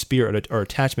know, or spirit or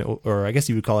attachment, or I guess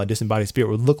you would call it a disembodied spirit,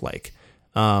 would look like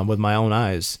with my own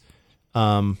eyes.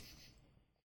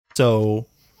 So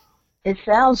it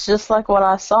sounds just like what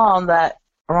I saw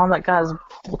around that guy's,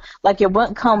 like it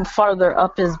wouldn't come farther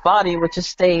up his body, would just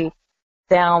stay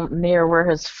down near where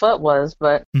his foot was,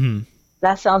 but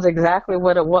that sounds exactly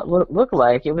what it looked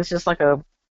like. It was just like a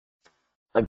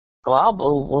glob,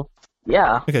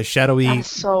 like a shadowy, that's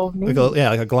so neat.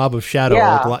 like a glob of shadow.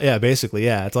 Yeah. Basically,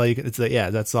 yeah. It's all you.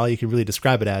 That's all you can really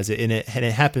describe it as. And it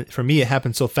happened for me. It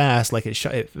happened so fast, like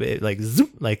it like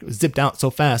zipped out so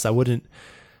fast.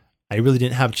 I really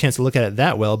didn't have a chance to look at it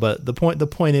that well. But the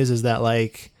point is that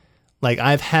like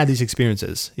I've had these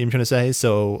experiences. You know what I'm trying to say?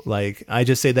 So like I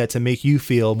just say that to make you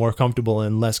feel more comfortable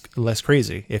and less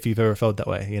crazy if you've ever felt that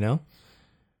way. You know?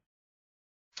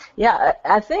 Yeah,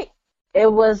 I think it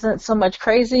wasn't so much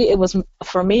crazy. It was,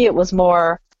 for me, it was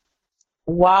more,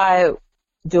 why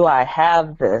do I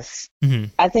have this?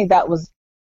 I think that was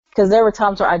because there were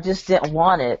times where I just didn't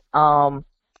want it.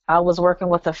 I was working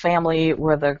with a family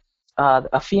where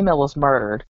a female was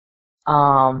murdered,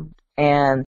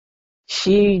 and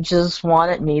she just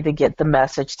wanted me to get the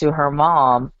message to her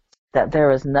mom that there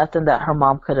was nothing that her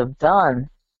mom could have done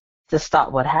to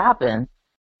stop what happened.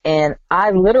 And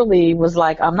I literally was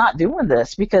like, I'm not doing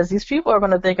this because these people are going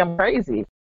to think I'm crazy.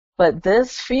 But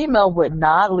this female would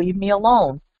not leave me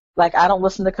alone. Like, I don't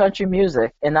listen to country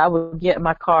music, and I would get in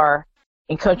my car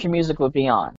and country music would be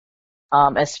on.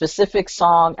 A specific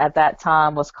song at that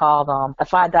time was called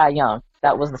If I Die Young.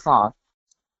 That was the song.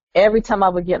 Every time I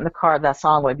would get in the car, that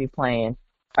song would be playing.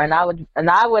 And I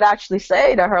would actually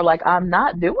say to her, like, I'm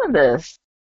not doing this.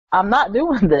 I'm not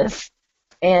doing this.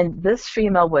 And this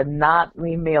female would not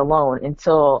leave me alone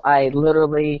until I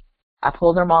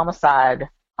pulled her mom aside.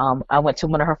 I went to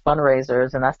one of her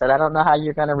fundraisers and I said, I don't know how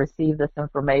you're going to receive this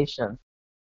information,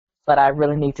 but I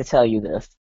really need to tell you this.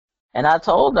 And I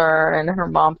told her, and her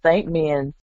mom thanked me,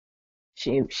 and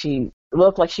she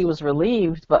looked like she was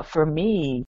relieved. But for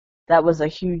me, that was a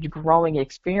huge growing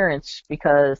experience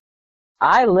because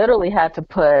I literally had to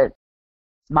put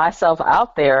myself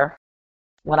out there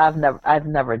when I've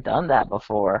never done that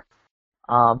before.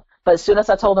 But as soon as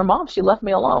I told her mom, she left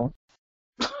me alone.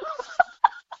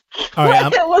 All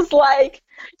right, it was like,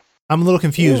 I'm a little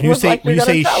confused. When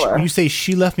you say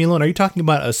she left me alone, are you talking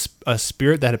about a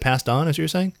spirit that had passed on? Is what you're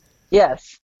saying?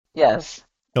 Yes.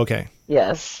 Okay.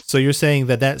 Yes. So you're saying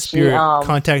that spirit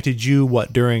contacted you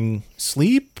during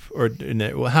sleep or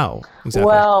how exactly?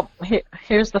 Well,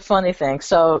 here's the funny thing.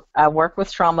 So I work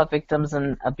with trauma victims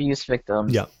and abuse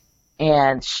victims. Yeah.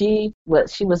 And she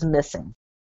was missing,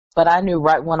 but I knew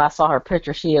right when I saw her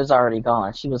picture, she was already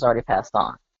gone. She was already passed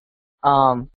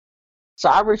on. So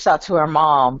I reached out to her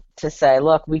mom to say,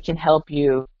 look, we can help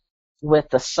you with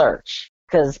the search,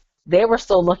 because they were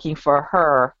still looking for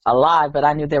her alive, but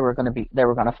I knew they were going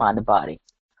to find a body,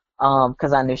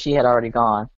 because I knew she had already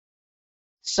gone.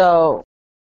 So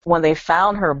when they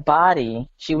found her body,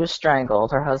 she was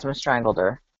strangled. Her husband strangled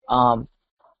her.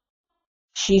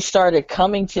 She started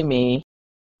coming to me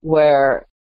where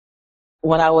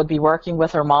when I would be working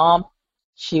with her mom,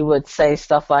 she would say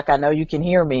stuff like, I know you can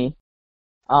hear me.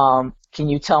 Can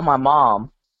you tell my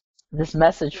mom this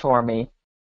message for me?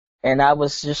 And I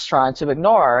was just trying to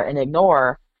ignore.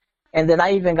 And then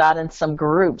I even got in some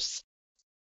groups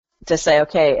to say,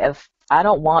 okay, if I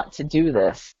don't want to do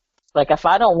this, like if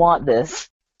I don't want this,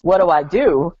 what do I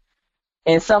do?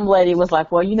 And some lady was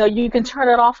like, well, you can turn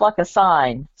it off like a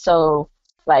sign. So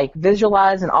like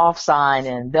visualize an off sign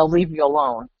and they'll leave you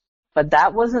alone. But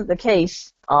that wasn't the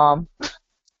case.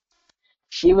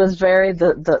 She was very,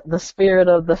 the spirit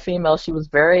of the female, she was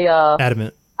very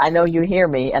adamant. I know you hear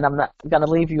me, and I'm not going to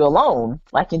leave you alone,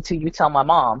 like until you tell my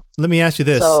mom. Let me ask you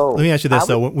this. Though.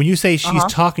 When you say she's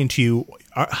talking to you,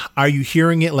 are you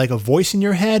hearing it like a voice in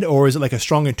your head, or is it like a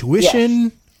strong intuition,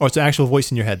 yes. Or it's an actual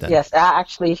voice in your head then? Yes, I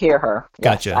actually hear her.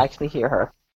 Gotcha. Yes, I actually hear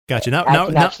her. Gotcha. I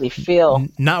can actually feel.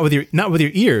 Not with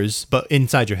your ears, but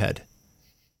inside your head.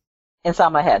 Inside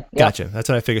my head. Yep. Gotcha. That's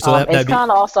what I figured. So it's kind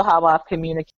of also how I've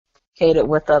communicated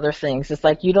with other things. It's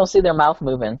like you don't see their mouth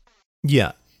moving.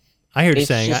 Yeah. I hear you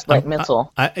saying. It's just like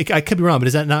mental. I could be wrong, but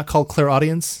is that not called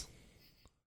clairaudience?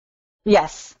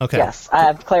 Yes. Okay. Yes, I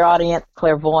have clairaudient,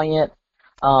 clairvoyant,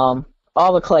 all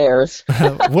the clairs.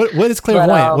 What is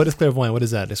clairvoyant? What is clairvoyant? What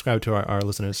is that? Describe to our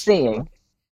listeners. Seeing.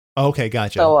 Okay,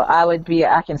 gotcha. So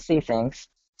I can see things.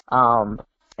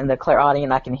 In the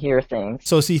clairaudient, I can hear things.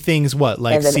 So see things what?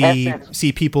 Like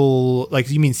see people, like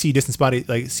you mean see distant body,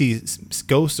 like see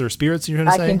ghosts or spirits, you're trying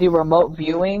to say? I can do remote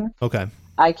viewing. Okay.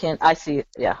 I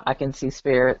can see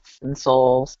spirits and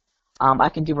souls. I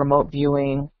can do remote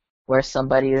viewing where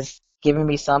somebody is giving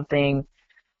me something,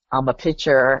 a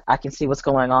picture. I can see what's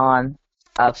going on.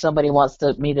 If somebody wants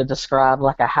me to describe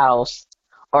like a house,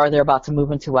 or they're about to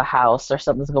move into a house, or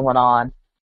something's going on,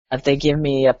 if they give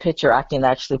me a picture, I can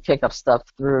actually pick up stuff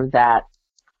through that,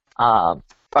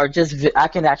 or just I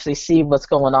can actually see what's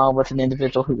going on with an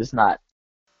individual who is not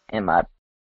in my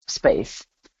space.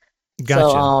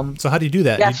 Gotcha. So how do you do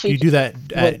that? Yeah, you do that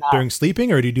during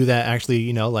sleeping, or do you do that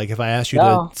actually, like if I ask you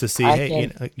to see,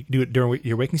 you do it during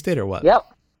your waking state or what? Yep.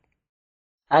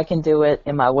 I can do it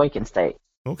in my waking state.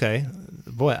 Okay.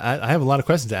 Boy, I have a lot of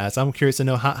questions to ask. I'm curious to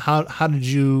know how did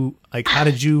you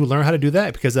learn how to do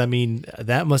that? Because I mean,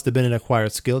 that must have been an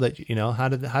acquired skill that, how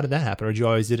did that happen? Or did you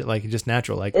always did it like just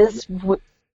natural? Like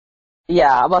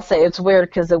yeah, I must say it's weird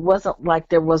because it wasn't like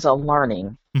there was a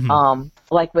learning. Mm-hmm.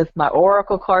 Like with my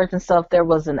oracle cards and stuff, there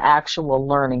was an actual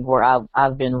learning where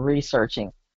I've been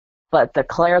researching. But the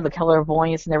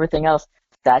clairvoyance and everything else,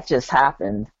 that just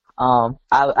happened.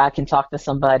 I can talk to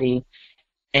somebody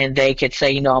and they could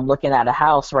say, I'm looking at a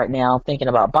house right now, thinking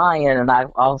about buying, and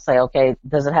I'll say, okay,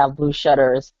 does it have blue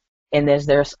shutters? And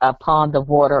there's a pond of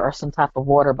water or some type of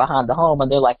water behind the home, and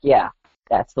they're like, yeah,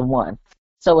 that's the one.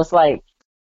 So it's like,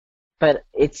 but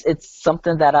it's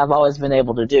something that I've always been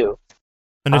able to do.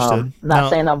 Understood. Not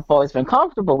saying I've always been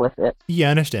comfortable with it. Yeah,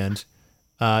 I understand.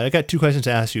 I got two questions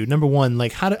to ask you. Number one,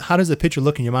 like how does the picture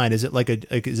look in your mind? Is it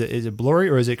is it blurry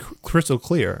or is it crystal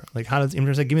clear? Like how does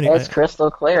it's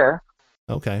crystal clear.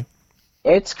 Okay.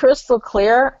 It's crystal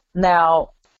clear.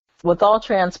 Now, with all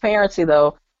transparency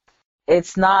though,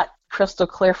 it's not crystal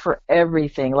clear for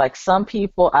everything. Like some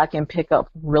people I can pick up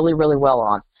really, really well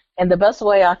on. And the best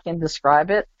way I can describe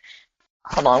it,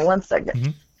 hold on one second.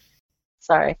 Mm-hmm.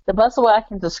 Sorry. The best way I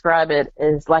can describe it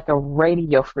is like a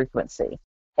radio frequency.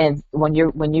 And when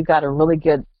you got a really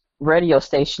good radio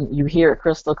station, you hear it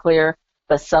crystal clear,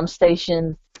 but some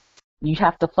stations you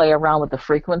have to play around with the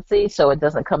frequency so it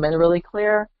doesn't come in really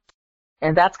clear.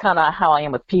 And that's kind of how I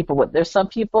am with people. There's some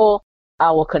people I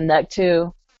will connect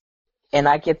to and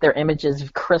I get their images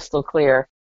crystal clear.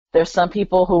 There's some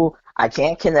people who I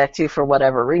can't connect to for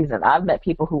whatever reason. I've met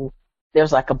people who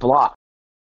there's like a block,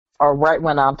 or right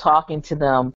when I'm talking to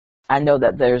them, I know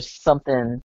that there's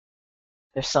something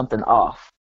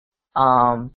off.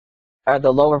 Or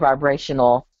the lower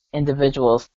vibrational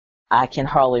individuals, I can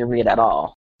hardly read at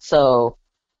all. So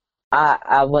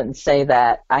I wouldn't say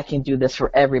that I can do this for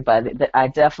everybody. There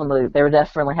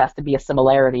definitely has to be a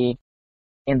similarity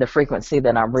in the frequency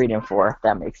that I'm reading for, if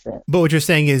that makes sense. But what you're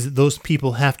saying is those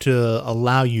people have to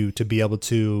allow you to be able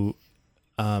to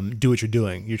do what you're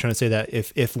doing. You're trying to say that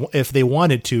if they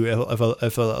wanted to,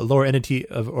 if a lower entity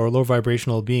or a lower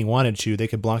vibrational being wanted to, they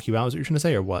could block you out. Is what you're trying to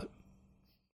say, or what?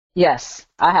 Yes,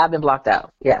 I have been blocked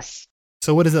out. Yes.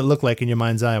 So what does it look like in your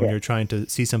mind's eye when you're trying to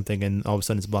see something and all of a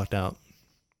sudden it's blocked out?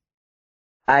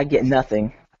 I get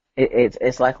nothing.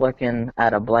 It's like looking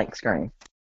at a blank screen.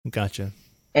 Gotcha.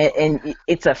 and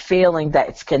it's a feeling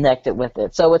that's connected with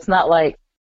it. So it's not like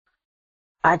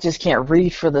I just can't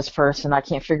read for this person. I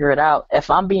can't figure it out. If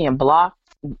I'm being blocked,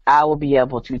 I will be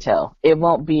able to tell. It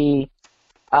won't be,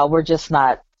 we're just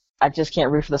not, I just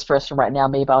can't read for this person right now.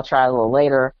 Maybe I'll try a little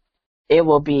later. It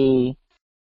will be,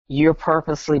 you're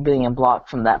purposely being blocked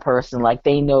from that person. Like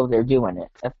they know they're doing it,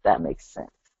 if that makes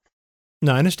sense.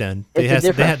 No, I understand. They have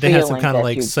some kind of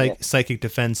like psychic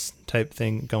defense type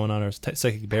thing going on, or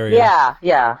psychic barrier.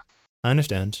 Yeah. I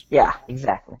understand. Yeah,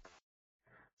 exactly.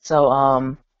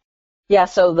 So,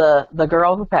 so the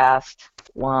girl who passed,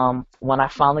 when I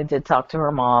finally did talk to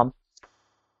her mom,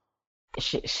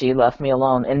 she left me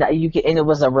alone, and it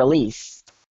was a release.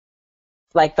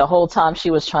 Like the whole time she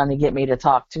was trying to get me to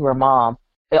talk to her mom,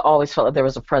 it always felt like there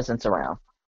was a presence around,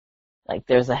 like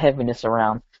there's a heaviness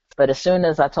around. But as soon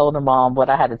as I told her mom what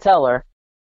I had to tell her,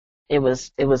 it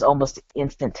was almost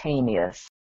instantaneous.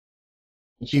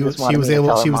 She was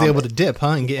able to dip,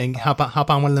 huh, and hop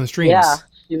on one of them streams. Yeah,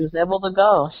 she was able to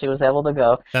go.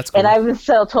 That's cool. And I even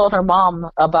told her mom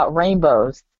about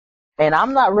rainbows, and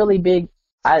I'm not really big.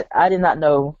 I did not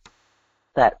know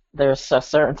that there's a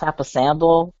certain type of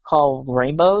sandal called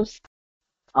rainbows.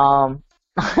 And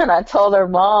I told her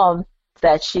mom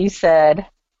that she said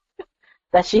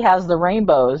that she has the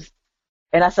rainbows.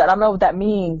 And I said, I don't know what that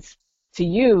means to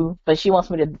you, but she wants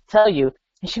me to tell you.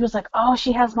 And she was like, oh,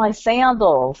 she has my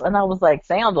sandals. And I was like,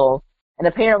 sandals? And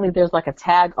apparently there's like a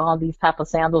tag on these type of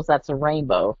sandals that's a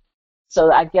rainbow.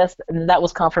 So I guess that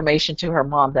was confirmation to her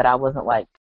mom that I wasn't like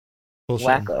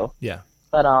wacko. Yeah.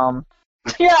 But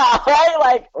yeah, right?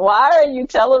 Like, why are you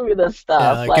telling me this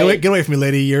stuff? Yeah, get away from me,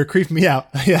 lady. You're creeping me out.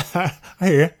 Yeah, I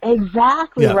hear you.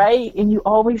 Exactly, yeah. Right? And you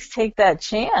always take that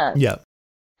chance. Yeah.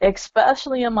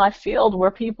 Especially in my field where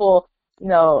people,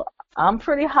 I'm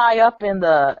pretty high up in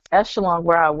the echelon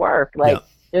where I work. Like,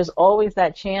 there's always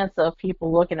that chance of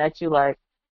people looking at you like,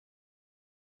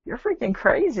 you're freaking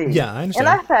crazy. Yeah, I understand.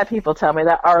 And I've had people tell me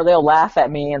that, or they'll laugh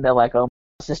at me and they're like, oh,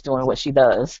 she's just doing what she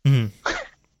does. Mm-hmm.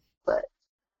 But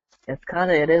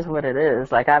it is what it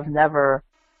is. Like, I've never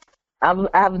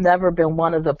been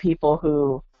one of the people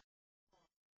who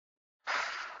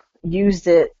used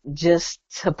it just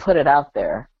to put it out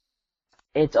there.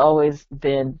 It's always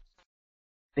been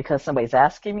because somebody's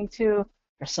asking me to,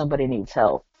 or somebody needs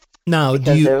help. Now,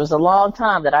 there was a long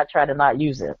time that I tried to not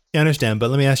use it. I understand,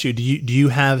 but let me ask you: Do you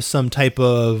have some type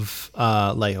of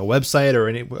like a website or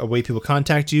a way people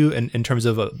contact you in terms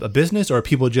of a business, or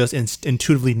people just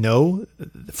intuitively know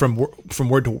from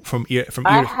word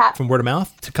of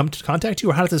mouth to come to contact you,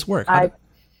 or how does this work?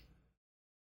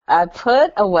 I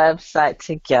put a website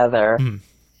together,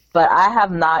 but I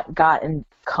have not gotten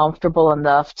comfortable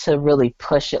enough to really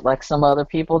push it like some other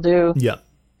people do. Yeah.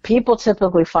 People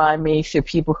typically find me through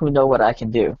people who know what I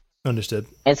can do. Understood.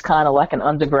 It's kind of like an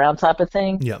underground type of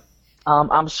thing. Yeah.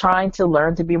 I'm trying to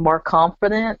learn to be more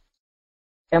confident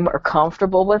and more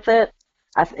comfortable with it.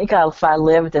 I think if I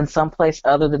lived in some place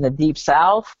other than the Deep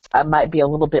South, I might be a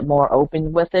little bit more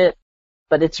open with it.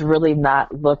 But it's really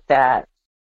not looked at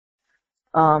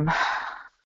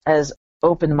as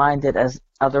open-minded as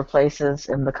other places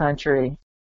in the country.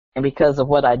 And because of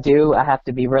what I do, I have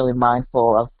to be really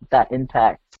mindful of that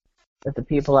impact with the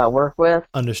people I work with.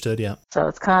 Understood, yeah. So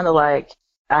it's kind of like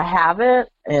I have it,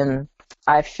 and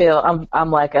I feel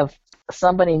I'm like, if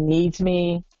somebody needs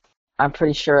me, I'm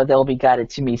pretty sure they'll be guided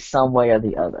to me some way or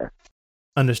the other.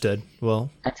 Understood. Well,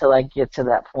 until I get to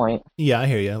that point. Yeah, I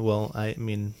hear you. Well, I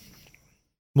mean,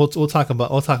 we'll talk more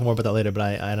about that later.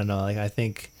 But I don't know. Like I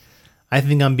think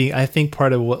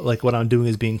part of what I'm doing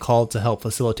is being called to help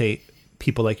facilitate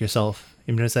people like yourself.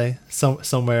 I'm gonna say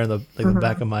somewhere in the the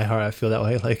back of my heart, I feel that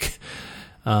way. Like,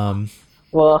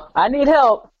 well, I need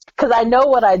help because I know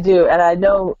what I do and I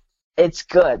know it's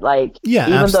good. Like, yeah,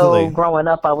 even absolutely. though growing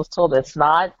up I was told it's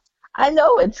not, I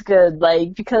know it's good.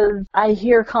 Like, because I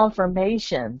hear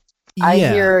confirmation. Yeah. I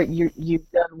hear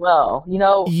you've done well.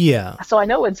 Yeah. So I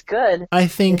know it's good. I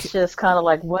think it's just kind of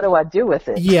like, what do I do with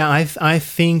it? Yeah, I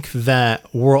think that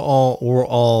we're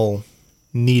all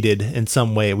needed in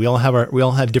some way. We all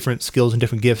have different skills and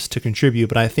different gifts to contribute,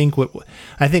 but I think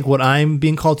what I'm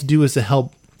being called to do is to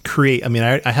help create. I mean,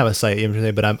 I have a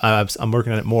site, but I'm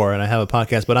working on it more, and I have a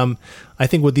podcast. But I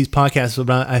think with these podcasts,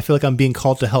 I feel like I'm being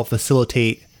called to help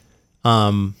facilitate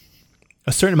a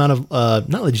certain amount of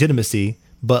not legitimacy,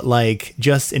 but like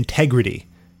just integrity. You know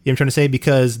what I'm trying to say?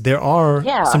 Because there are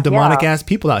some demonic ass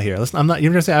people out here. Listen, I'm not.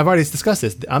 You're gonna say I've already discussed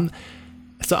this.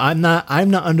 I'm not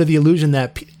under the illusion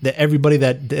that everybody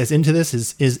that is into this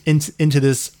is into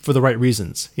this for the right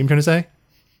reasons. You know what I'm trying to say?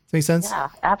 Does that make sense? Yeah,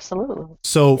 absolutely.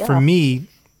 So for me,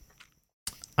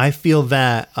 I feel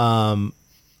that I'm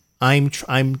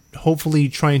I'm hopefully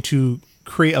trying to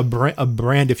create a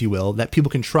brand, if you will, that people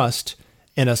can trust,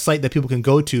 and a site that people can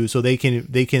go to so they can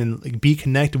be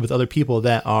connected with other people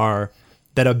that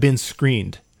have been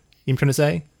screened. You know what I'm trying to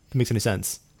say? If that makes any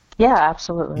sense. Yeah,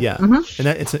 absolutely. Yeah. And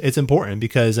that it's important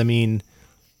because I mean,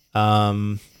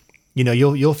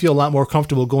 you'll feel a lot more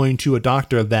comfortable going to a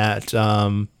doctor that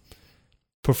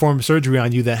performs surgery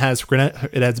on you that has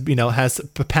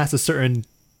passed a certain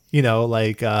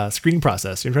screening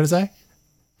process. You know what I'm trying to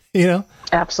say?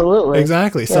 Absolutely.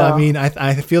 Exactly. So I mean,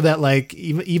 I feel that like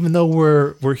even though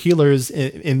we're healers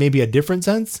in maybe a different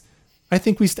sense, I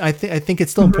think I think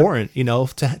it's still important,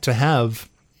 to have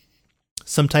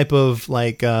some type of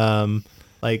I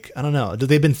don't know,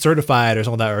 they've been certified or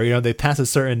something like that, or they pass a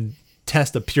certain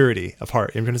test of purity of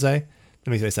heart. You know what I'm trying to say?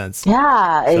 That makes any sense.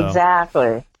 Yeah, so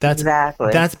exactly. That's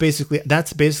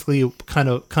basically kind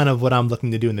of what I'm looking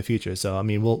to do in the future. So I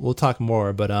mean, we'll talk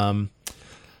more, but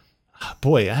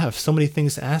boy, I have so many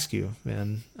things to ask you,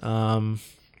 man.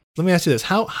 Let me ask you this: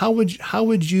 how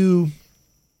would you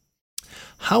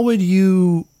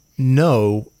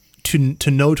know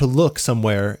to look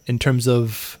somewhere in terms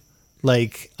of where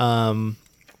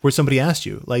somebody asked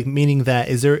you, meaning that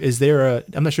is there a,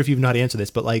 I'm not sure if you know how to answer this,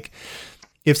 but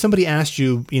if somebody asked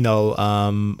you,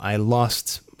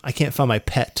 I can't find my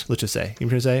pet, let's just say, you know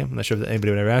what I'm saying? I'm not sure if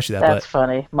anybody would ever ask you that. That's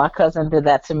funny. My cousin did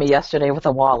that to me yesterday with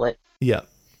a wallet. Yeah.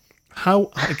 How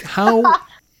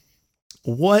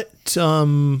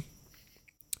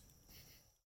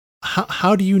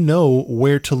do you know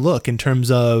where to look in terms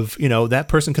of, that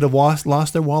person could have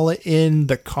lost their wallet in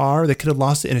the car. They could have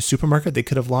lost it in a supermarket. They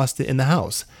could have lost it in the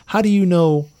house. How do you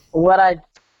know? Go ahead.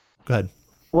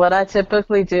 What I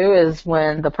typically do is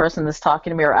when the person is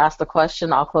talking to me or asks the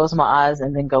question, I'll close my eyes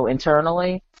and then go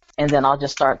internally, and then I'll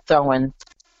just start throwing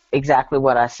exactly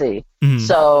what I see. Mm-hmm.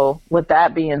 So with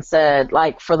that being said,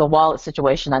 for the wallet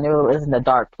situation, I knew it was in a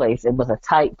dark place. It was a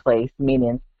tight place,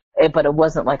 but it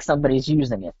wasn't like somebody's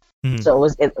using it. Mm-hmm. So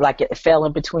it fell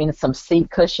in between some seat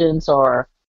cushions, or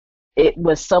it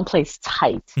was someplace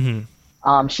tight.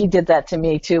 Mm-hmm. She did that to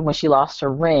me too when she lost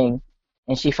her ring,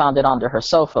 and she found it under her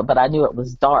sofa, but I knew it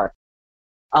was dark.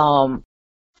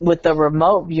 With the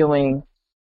remote viewing,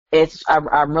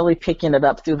 I'm really picking it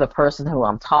up through the person who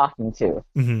I'm talking to.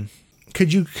 Mm-hmm.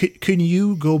 Could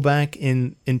you go back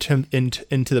into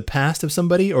the past of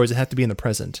somebody, or does it have to be in the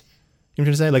present? You know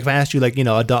what I'm saying? If I asked you,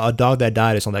 a dog that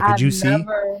died or something, could you see?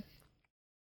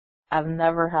 I've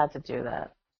never had to do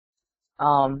that.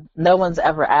 No one's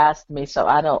ever asked me, so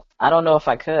I don't know if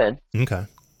I could. Okay.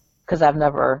 Because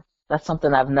that's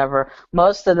something I've never.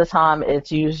 Most of the time,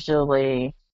 it's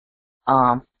usually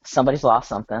somebody's lost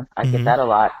something. I get that a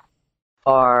lot.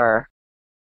 Or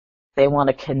they want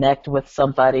to connect with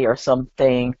somebody or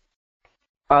something,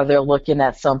 or they're looking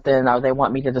at something, or they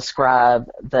want me to describe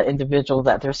the individual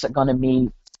that they're going to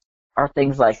meet, or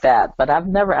things like that. But I've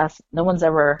never asked. No one's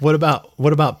ever. What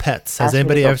about pets? Has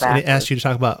anybody ever asked you to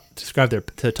talk about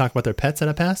their pets in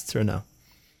the past, or no?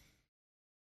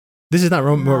 This is not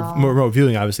remote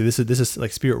viewing, obviously. This is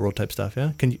like spirit world type stuff.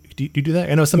 Yeah, do you do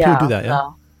that? I know some people do that. Yeah.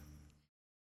 No.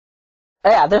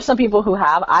 Yeah, there's some people who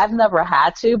have. I've never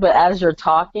had to, but as you're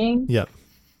talking, yep.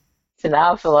 So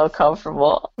now I feel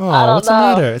uncomfortable. Oh, I don't what's know.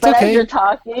 The matter? It's but okay. As you're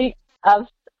talking,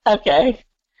 okay.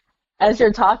 As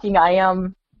you're talking, I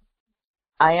am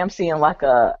seeing like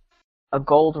a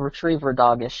gold retriever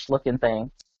dogish looking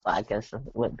thing. I guess it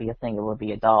wouldn't be a thing. It would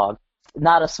be a dog,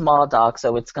 not a small dog.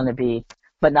 So it's going to be,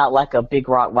 but not like a big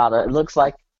Rottweiler. It looks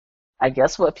like, I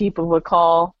guess, what people would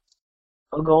call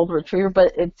a gold retriever,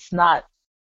 but it's not.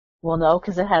 Well, no,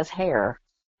 because it has hair.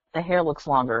 The hair looks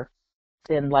longer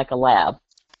than like a lab.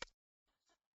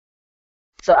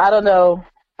 So I don't know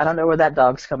where that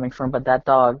dog's coming from, but that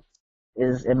dog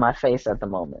is in my face at the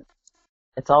moment.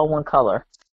 It's all one color,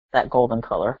 that golden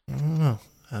color. I don't know.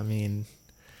 I mean,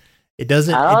 it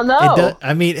doesn't. I don't know.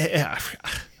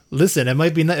 Listen, it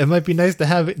might be nice to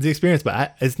have the experience,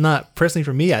 but it's not personally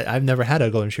for me. I've never had a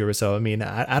golden retriever, so I mean,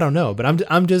 I don't know. But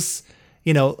I'm just.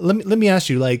 Let me ask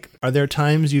you, are there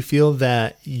times you feel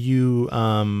that you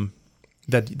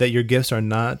that your gifts are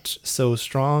not so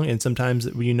strong, and sometimes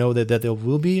that they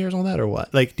will be, or all that, or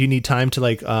what? Do you need time to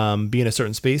be in a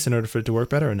certain space in order for it to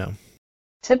work better, or no?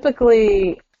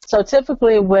 Typically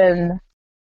when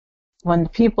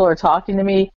people are talking to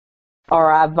me,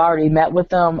 or I've already met with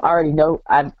them, I already know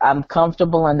I'm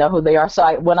comfortable and know who they are.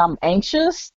 So when I'm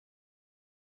anxious,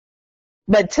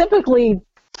 but typically.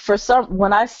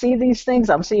 When I see these things,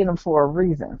 I'm seeing them for a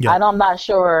reason. Yeah. And I'm not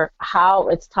sure how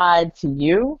it's tied to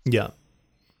you. Yeah.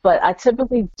 But I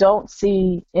typically don't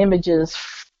see images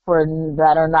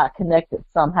that are not connected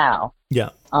somehow. Yeah.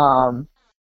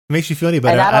 makes you feel any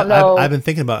better. And I don't know. I've been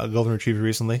thinking about a golden retriever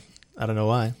recently. I don't know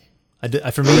why.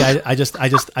 For me, I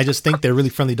just think they're really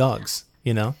friendly dogs.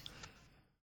 You know.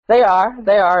 They are.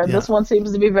 Yeah. This one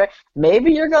seems to be very.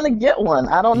 Maybe you're gonna get one.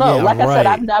 I don't know. Yeah, like I said, right.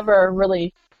 I've never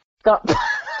really.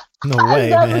 No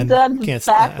way, I've never man. done Can't.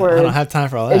 backwards. I don't have time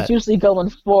for all that. It's usually going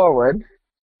forward.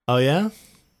 Oh yeah.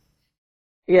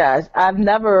 Yeah, I've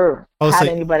never had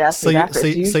anybody ask me backwards.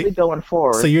 It's usually going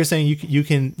forward. So you're saying you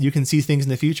can see things in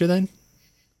the future then?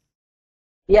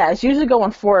 Yeah, it's usually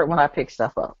going forward when I pick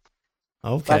stuff up.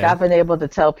 Okay. Like I've been able to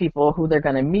tell people who they're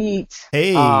gonna meet.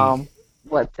 Hey.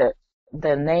 What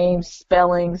their names,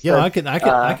 spellings. Yeah, I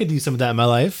could do some of that in my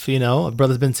life. You know, a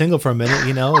brother's been single for a minute.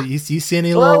 You know, you see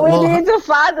any well, little? we need to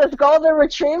find this golden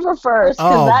retriever first.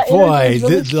 Oh that boy!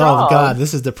 Really Oh god,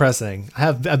 this is depressing.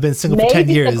 I've been single for 10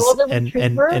 years,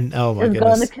 and oh my goodness,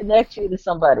 going to connect you to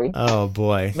somebody. Oh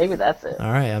boy. Maybe that's it.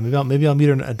 All right, maybe I'll meet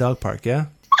her in a dog park. Yeah.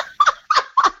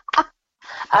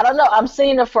 I don't know. I'm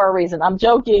seeing it for a reason. I'm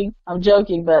joking,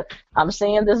 but I'm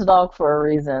seeing this dog for a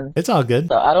reason. It's all good.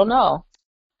 So I don't know.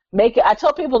 I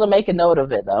tell people to make a note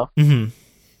of it though. Mm-hmm.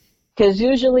 Because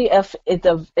usually, if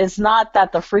it's not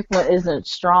that the frequent isn't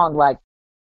strong. Like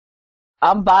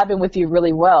I'm vibing with you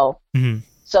really well, mm-hmm.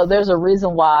 So there's a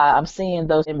reason why I'm seeing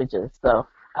those images. So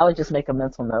I would just make a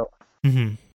mental note.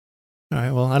 Mm-hmm. All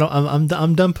right. Well, I'm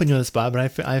done putting you on the spot,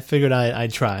 but I figured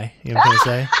I'd try. You know what I'm trying to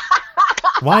say?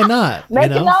 Why not?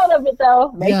 Make a note of it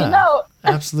though. Make a note.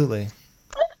 Absolutely.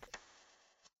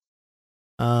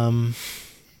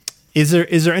 Is there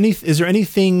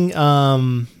anything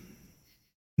that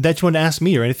you want to ask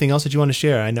me, or anything else that you want to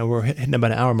share? I know we're hitting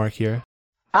about an hour mark here.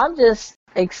 I'm just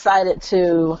excited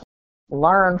to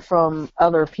learn from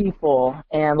other people,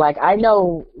 and like I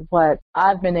know what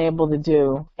I've been able to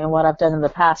do and what I've done in the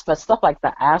past, but stuff like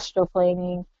the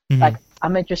astroplaning, mm-hmm. like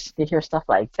I'm interested to hear stuff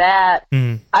like that.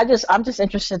 Mm-hmm. I'm just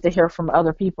interested to hear from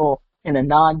other people in a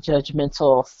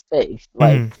non-judgmental space,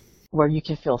 like mm-hmm. where you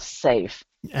can feel safe.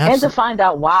 Absolutely. And to find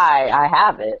out why I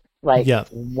have it. Like,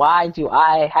 why do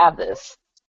I have this?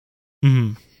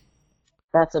 Mm-hmm.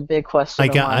 That's a big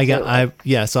question. So I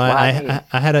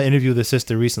had an interview with a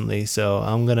sister recently, so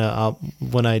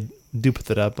when I do put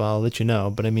that up, I'll let you know.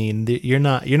 But I mean, you're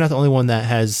not the only one that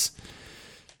has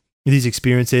these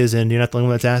experiences, and you're not the only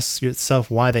one that's asked yourself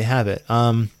why they have it.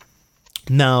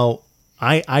 Now,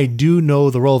 I do know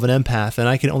the role of an empath, and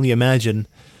I can only imagine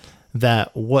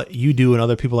that what you do and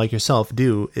other people like yourself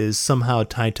do is somehow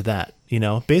tied to that. You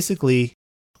know, basically,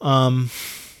 I'm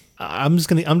just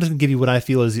gonna give you what I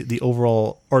feel is the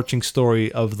overall arching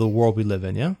story of the world we live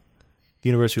in. Yeah, the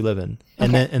universe we live in,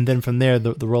 and then from there,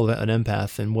 the role of an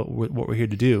empath and what we're here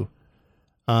to do.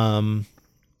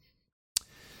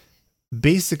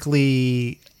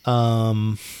 Basically,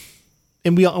 and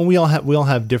we all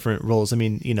have different roles. I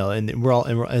mean, you know, and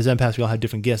as empaths, we all have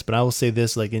different gifts. But I will say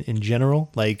this, like in general,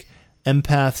 like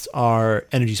empaths are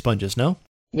energy sponges. No.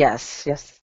 Yes.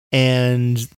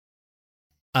 And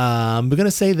we're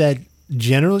gonna say that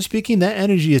generally speaking, that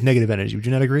energy is negative energy. Would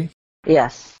you not agree?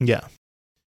 Yes. Yeah.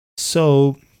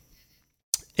 So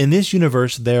in this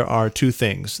universe, there are two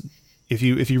things. If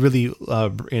you really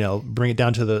bring it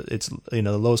down to the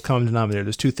lowest common denominator,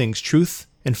 there's two things: truth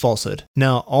and falsehood.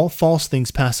 Now, all false things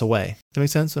pass away. Does that make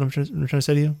sense? What I'm trying to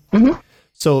say to you? Mm-hmm.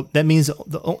 So that means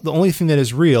the only thing that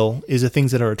is real is the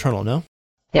things that are eternal. No.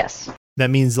 Yes. That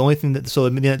means the only thing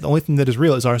that is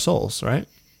real is our souls, right?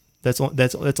 That's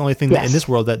the only thing that in this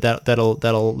world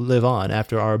that'll live on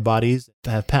after our bodies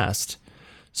have passed.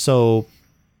 So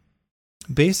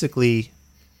basically,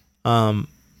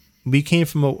 we came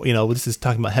from this is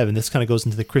talking about heaven. This kind of goes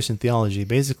into the Christian theology.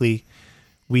 Basically,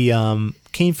 we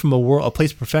came from a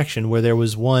place of perfection where there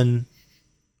was one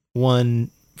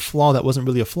flaw that wasn't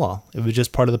really a flaw. It was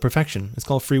just part of the perfection. It's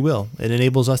called free will. It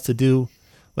enables us to do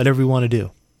whatever we want to do.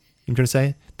 I'm trying to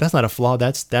say that's not a flaw.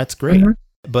 That's great. Mm-hmm.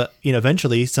 But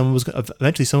eventually someone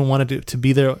wanted to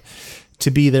be there,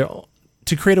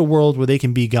 to create a world where they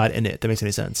can be God in it. That makes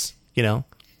any sense, you know?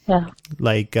 Yeah.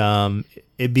 Like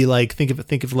it'd be like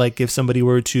think of like if somebody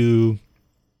were to,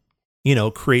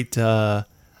 create a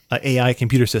AI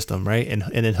computer system, right, and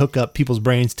then hook up people's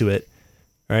brains to it,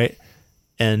 right,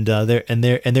 and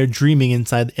they're dreaming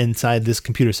inside this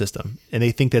computer system, and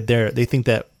they think that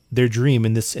their dream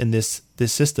in this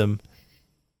system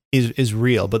is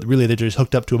real, but really they're just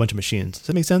hooked up to a bunch of machines. Does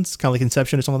that make sense? Kind of like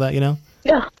Inception or something like that,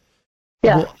 Yeah.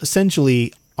 Well,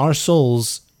 essentially, our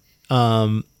souls,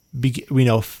 fell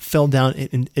down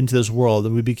into this world,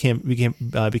 and we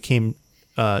became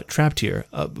trapped here.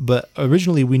 But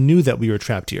originally, we knew that we were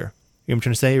trapped here. You know what I'm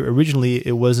trying to say? Originally,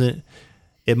 it wasn't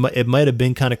it might have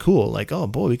been kind of cool. Like, oh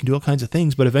boy, we can do all kinds of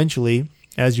things. But eventually,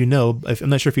 as you know, I'm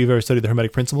not sure if you've ever studied the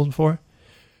Hermetic Principles before.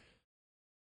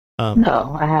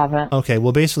 No, I haven't. Okay,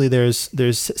 well, basically,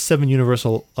 there's seven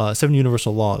universal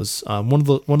laws. One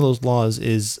of those laws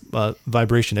is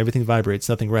vibration. Everything vibrates,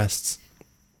 nothing rests.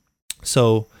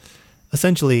 So,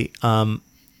 essentially,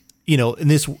 you know,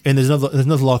 and there's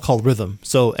another law called rhythm.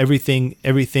 So everything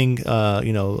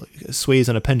you know, sways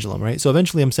on a pendulum, right? So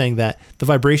eventually, I'm saying that the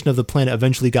vibration of the planet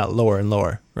eventually got lower and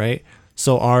lower, right?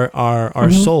 So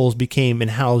our souls became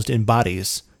housed in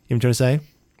bodies. You know what I'm trying to say?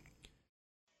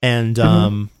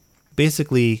 And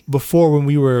basically, before, when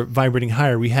we were vibrating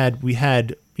higher, we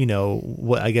had you know,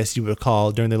 what I guess you would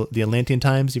call during the Atlantean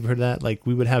times. You've heard of that? Like,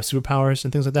 we would have superpowers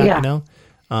and things like that. Yeah. You know.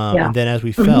 And then as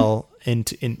we fell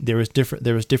into, there was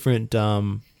different,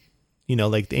 you know,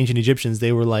 like the ancient Egyptians,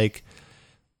 they were like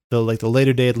the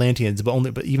later day Atlanteans,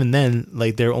 but even then,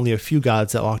 like, there were only a few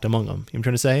gods that walked among them. You know what I'm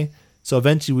trying to say? So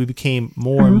eventually we became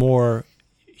more and more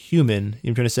human, you know what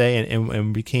I'm trying to say,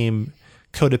 and became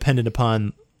codependent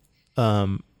upon,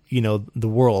 you know, the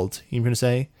world, you know what I'm trying to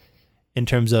say, in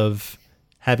terms of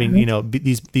having, you know,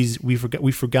 these, we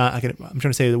forgot, I'm trying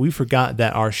to say that we forgot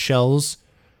that our shells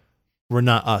were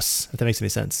not us, if that makes any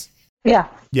sense. Yeah.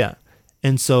 Yeah.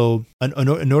 And so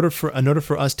in order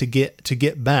for us to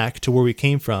get back to where we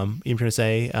came from, I'm trying to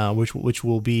say, which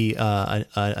will be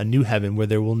a new heaven where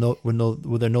there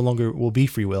where there no longer will be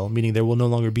free will, meaning there will no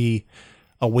longer be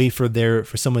a way for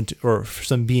someone to, or for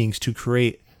some beings to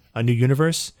create a new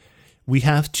universe. We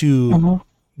have to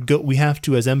we have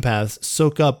to, as empaths,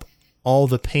 soak up all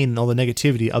the pain and all the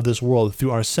negativity of this world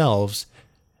through ourselves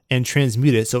and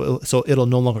transmute it so it'll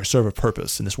no longer serve a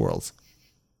purpose in this world. Does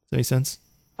that make sense?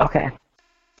 Okay.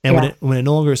 And when it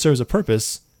no longer serves a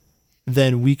purpose,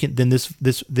 then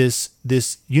this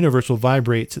universe will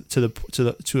vibrate to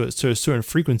a certain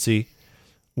frequency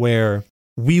where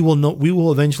we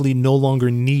will eventually no longer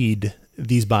need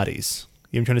these bodies.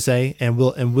 You know what I'm trying to say? And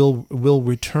we'll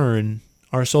return,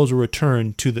 our souls will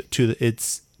return to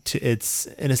its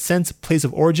in a sense place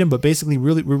of origin, but basically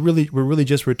we're really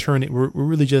just returning. We're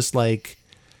really just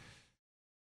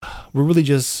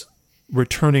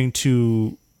returning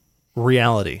to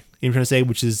reality. You know what I'm trying to say?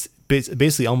 Which is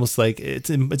basically almost like it's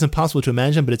impossible to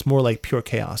imagine, but it's more like pure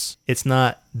chaos. It's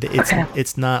not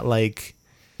like,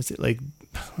 is it like,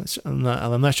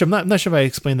 I'm not sure if I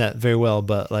explained that very well,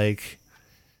 but like.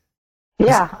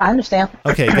 Yeah, I understand.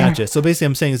 Okay, gotcha. So basically,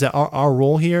 I'm saying is that our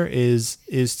role here is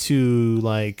to,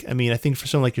 like, I mean, I think for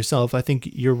someone like yourself, I think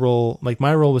your role, like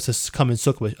my role, was to come and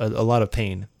soak with a lot of pain.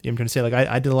 You know what I'm trying to say? Like,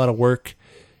 I did a lot of work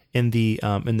in the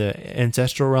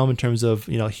ancestral realm in terms of,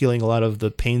 you know, healing a lot of the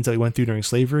pains that we went through during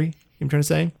slavery. You know what I'm trying to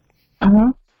say?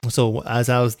 So as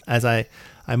I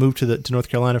moved to North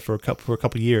Carolina for a couple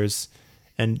of years,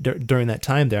 and during that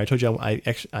time there, I told you I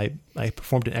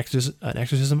performed an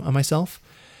exorcism on myself.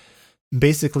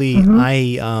 Basically,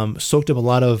 I soaked up a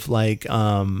lot of, like,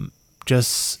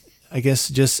 almost like, I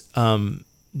guess,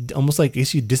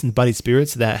 you disembodied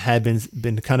spirits that had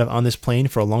been kind of on this plane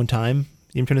for a long time.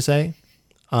 You know what I'm trying to say?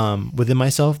 Within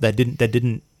myself that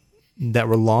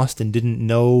were lost and didn't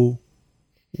know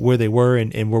where they were,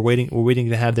 and we're waiting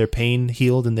to have their pain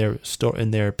healed and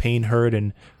their pain heard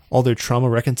and all their trauma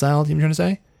reconciled. You know what I'm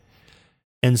trying to say?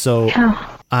 And so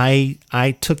I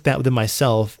took that within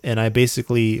myself, and I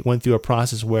basically went through a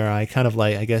process where I kind of,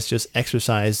 like, I guess, just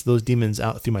exorcised those demons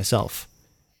out through myself.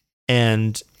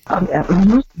 And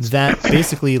that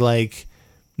basically, like,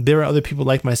 there are other people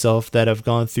like myself that have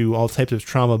gone through all types of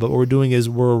trauma, but what we're doing is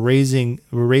we're raising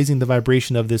the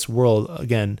vibration of this world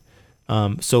again.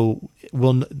 So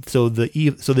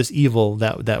this evil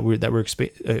that we're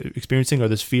experiencing, or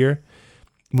this fear,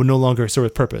 will no longer serve a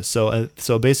purpose. So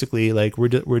basically, like,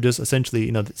 we're just essentially,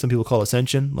 you know, some people call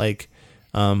ascension, like,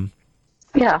 we're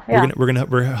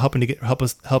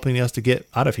helping us to get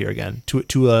out of here again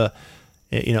to a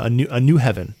new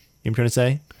heaven. You know what I'm trying to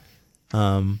say?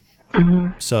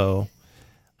 So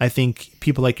I think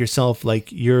people like yourself,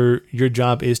 like, your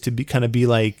job is to be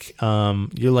like,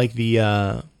 you're like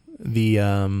the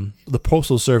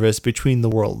postal service between the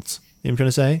worlds. You know what I'm trying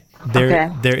to say?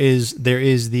 There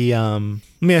is the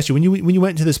let me ask you, when you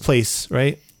went to this place,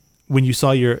 right? When you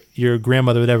saw your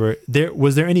grandmother, whatever,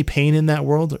 was there any pain in that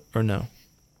world, or no?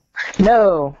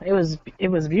 No, it was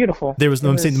beautiful. There was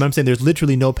no. I'm saying there's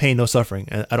literally no pain, no suffering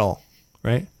at all,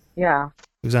 right? Yeah.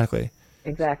 Exactly.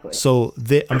 So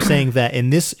I'm saying that in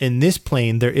this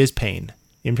plane there is pain. You know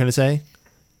what I'm trying to say?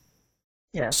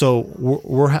 Yeah. So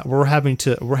we're having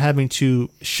to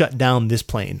shut down this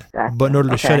plane, but in order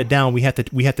to shut it down, we have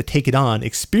to take it on,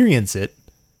 experience it,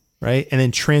 right, and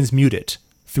then transmute it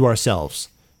through ourselves,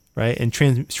 right? And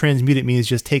transmute it means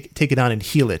just take it on and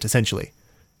heal it, essentially. You know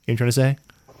what I'm trying to say?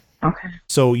 Okay.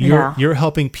 So you're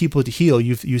helping people to heal.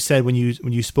 You said when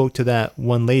you spoke to that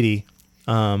one lady,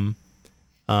 who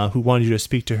wanted you to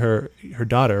speak to her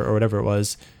daughter or whatever it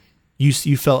was,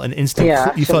 you felt an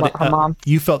instant you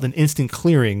felt an instant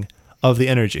clearing of the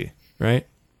energy, right?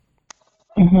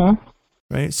 Mm-hmm.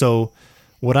 Right. So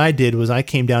what I did was I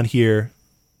came down here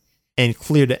and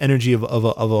cleared the energy of a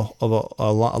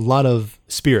lot of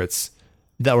spirits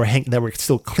that were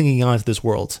still clinging on to this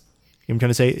world. You know what I'm trying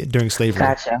to say? During slavery.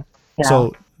 Gotcha. Yeah.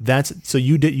 So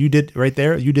you did right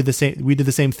there. You did the same. We did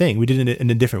the same thing. We did it in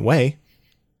a different way,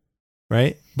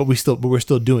 right? But we're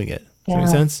still doing it. Does that make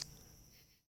sense?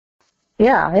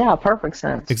 Yeah, perfect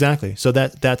sense. Exactly. So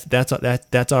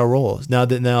that's our role. Now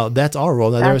that's our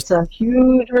role. Now that's a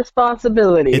huge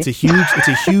responsibility. It's a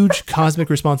huge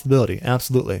cosmic responsibility.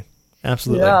 Absolutely.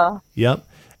 Yeah. Yep.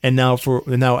 And now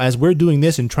as we're doing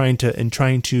this and trying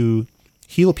to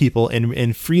heal people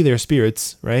and free their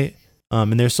spirits, right?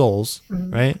 And their souls,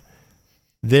 mm-hmm. right?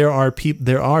 There are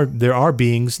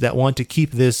beings that want to keep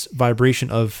this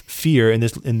vibration of fear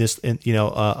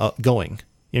going.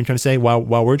 You know what I'm trying to say?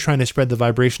 While we're trying to spread the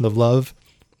vibration of love,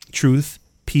 truth,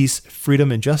 peace,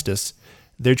 freedom, and justice,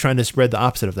 they're trying to spread the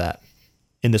opposite of that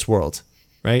in this world,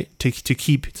 right? To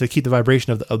keep the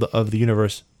vibration of the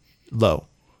universe low,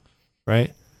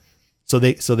 right? So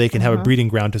they can have a breeding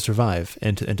ground to survive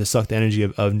and to suck the energy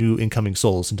of new incoming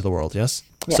souls into the world. Yes.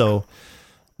 Yeah. So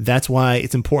that's why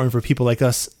it's important for people like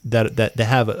us that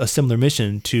have a similar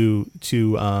mission to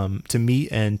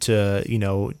meet and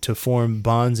to form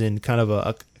bonds in kind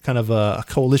of a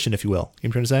coalition, if you will. You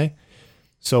know what I'm trying to say?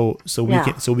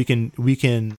 We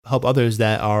can help others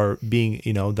that are being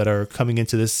that are coming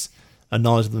into this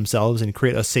knowledge of themselves and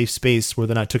create a safe space where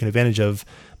they're not taken advantage of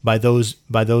by those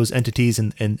entities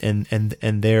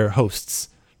and their hosts.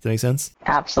 Does that make sense?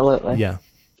 Absolutely. Yeah.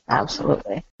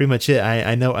 Absolutely. Pretty much it.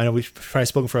 I know we've probably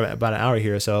spoken for about an hour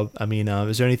here. So, I mean,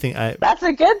 is there anything That's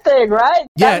a good thing, right?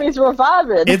 Yeah. That means we're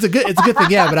vibing. It's a good thing.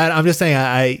 Yeah. But I'm just saying,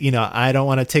 I don't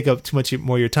want to take up too much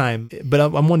more of your time, but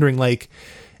I'm wondering, like,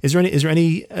 is there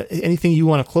anything you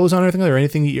want to close on or anything, or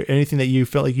anything that you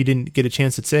felt like you didn't get a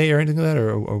chance to say or anything like that,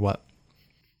 or what?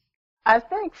 I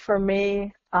think for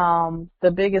me,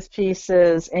 the biggest piece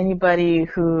is anybody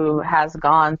who has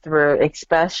gone through,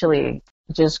 especially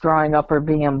just growing up or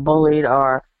being bullied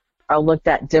or looked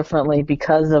at differently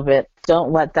because of it,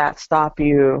 don't let that stop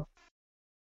you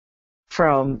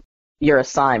from your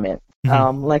assignment.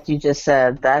 Mm-hmm. Like you just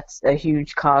said, that's a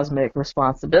huge cosmic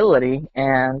responsibility.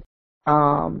 And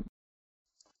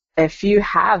if you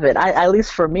have it, at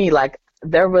least for me, like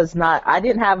I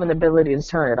didn't have an ability to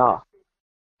turn it off.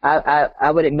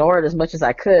 I would ignore it as much as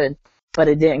I could, but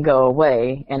it didn't go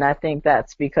away. And I think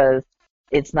that's because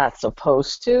it's not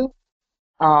supposed to.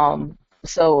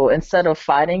 So instead of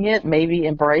fighting it, maybe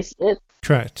embrace it.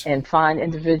 Correct. And find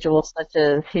individuals such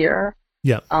as here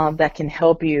that can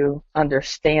help you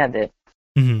understand it.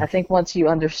 Mm-hmm. I think once you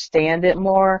understand it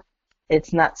more,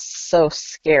 it's not so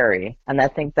scary. And I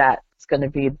think that's going to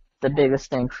be the biggest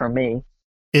thing for me.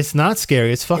 It's not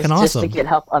scary. It's fucking awesome. Just to get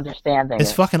help understanding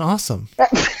It's fucking awesome.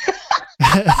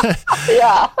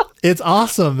 Yeah. It's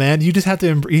awesome, man. You just have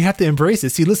to embrace it.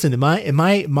 See, listen,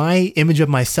 my image of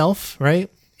myself, right,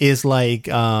 is like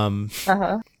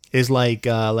like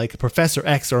a Professor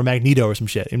X or a Magneto or some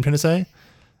shit. You know what I'm trying to say?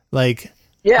 Like,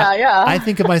 yeah. I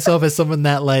think of myself as someone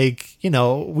that, like,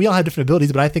 we all have different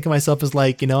abilities, but I think of myself as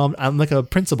like, I'm like a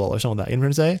principal or something like that. You know what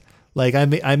I'm trying to say? Like,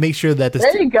 I make sure that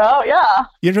there you go, yeah.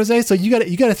 You know what I'm saying? So you got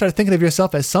to start thinking of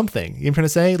yourself as something. You know what I'm trying to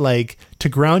say? Like, to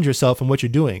ground yourself in what you're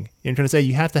doing. You know what I'm trying to say?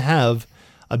 You have to have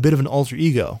a bit of an alter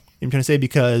ego. You know what I'm trying to say?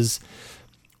 Because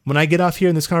when I get off here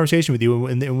in this conversation with you,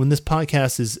 and when this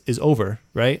podcast is over,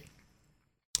 right?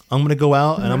 I'm going to go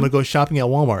out and I'm going to go shopping at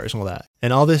Walmart or something like that.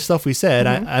 And all this stuff we said,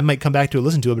 I might come back to it,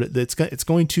 listen to it, but it's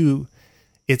going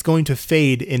to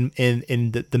fade in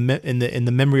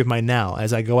the memory of my now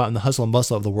as I go out in the hustle and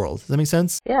bustle of the world. Does that make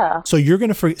sense? Yeah. So you're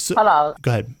going to Hold on.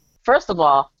 Go ahead. First of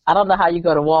all, I don't know how you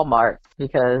go to Walmart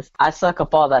because I suck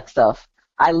up all that stuff.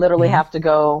 I literally have to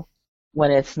go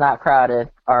when it's not crowded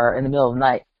or in the middle of the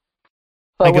night.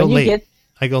 But I go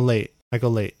late.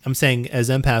 I'm saying, as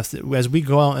empaths, as we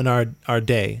go out in our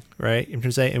day, right? I'm trying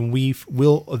to say, and we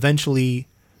will eventually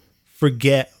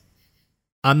forget.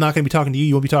 I'm not going to be talking to you.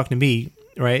 You won't be talking to me,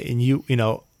 right? And you and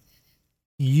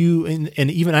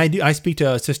even I do. I speak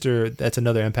to a sister that's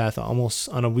another empath almost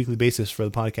on a weekly basis for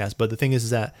the podcast. But the thing is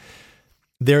that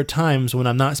there are times when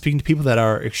I'm not speaking to people that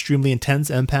are extremely intense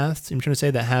empaths. I'm trying to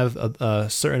say that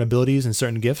have certain abilities and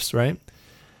certain gifts, right?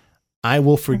 I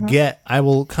will forget, I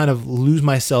will kind of lose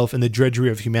myself in the drudgery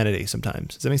of humanity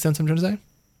sometimes. Does that make sense what I'm trying to say?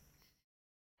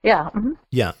 Yeah. Mm-hmm.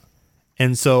 Yeah.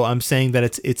 And so I'm saying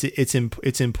that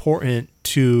it's important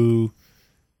to,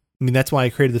 I mean, that's why I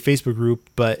created the Facebook group,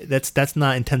 but that's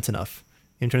not intense enough.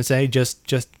 You know what I'm trying to say?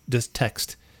 Just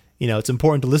text. You know, it's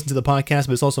important to listen to the podcast,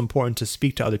 but it's also important to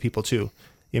speak to other people too. You know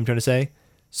what I'm trying to say?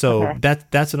 So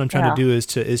that's what I'm trying to do is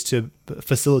to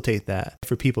facilitate that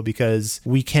for people, because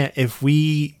we can't, if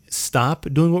we stop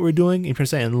doing what we're doing, you know what I'm trying to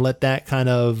say, and let that kind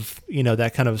of, you know,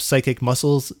 that kind of psychic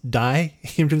muscles die, you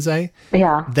know what I'm trying to say?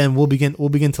 Yeah. Then we'll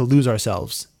begin to lose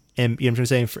ourselves, and you know what I'm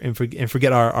trying to say, and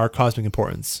forget our cosmic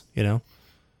importance, you know?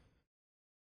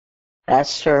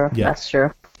 That's true. Yeah. That's true.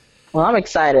 Well, I'm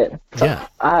excited. Yeah.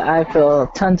 I feel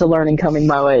tons of learning coming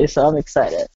my way, so I'm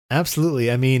excited. Absolutely.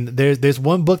 I mean, there's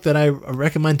one book that I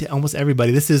recommend to almost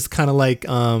everybody. This is kind of like,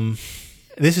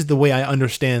 this is the way I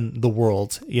understand the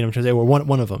world. You know what I'm trying to say? Or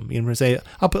one of them. You know what I'm trying to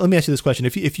say? Let me ask you this question.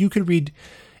 If you could read,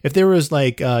 if there was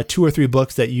like 2 or 3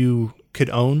 books that you could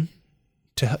own,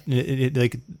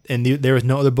 and there was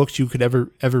no other books you could ever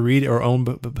read or own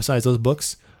besides those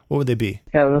books, what would they be?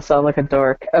 Yeah, this sound like a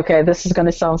dork. Okay, this is going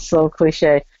to sound so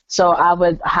cliche. So I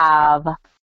would have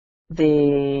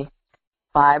the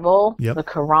Bible, Yep. the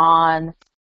Quran,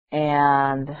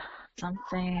 and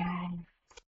something.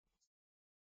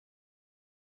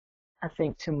 I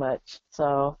think too much.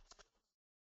 So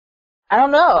I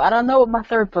don't know. I don't know what my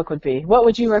third book would be. What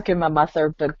would you recommend my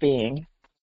third book being?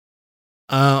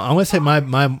 I'm gonna say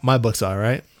my books are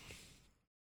right.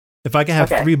 If I can have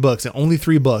 3 books and only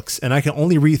 3 books, and I can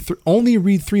only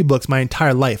read 3 books my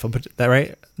entire life, I'll put that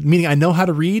right. Meaning I know how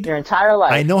to read. Your entire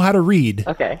life. I know how to read.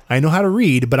 Okay. I know how to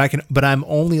read, but I'm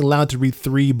only allowed to read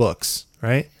 3 books,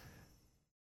 right?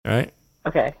 All right.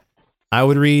 Okay. I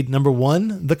would read number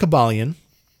 1, the Kabbalion,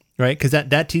 right? Because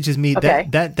that teaches me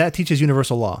that teaches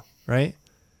universal law, right?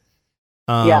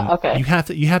 Yeah. Okay. You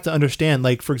have to understand,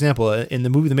 like, for example, in the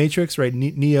movie The Matrix, right?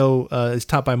 Neo is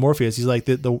taught by Morpheus. He's like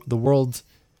the world.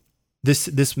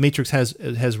 This matrix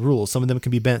has rules. Some of them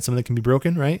can be bent, some of them can be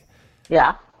broken, right?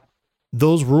 Yeah.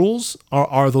 Those rules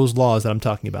are those laws that I'm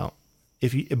talking about.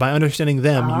 If you, by understanding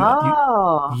them,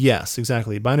 you yes,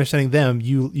 exactly. By understanding them,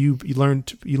 you learn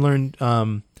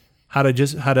how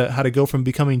to go from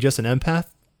becoming just an empath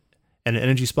and an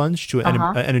energy sponge to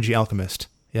an energy alchemist.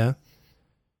 Yeah.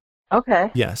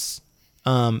 Okay. Yes.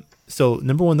 So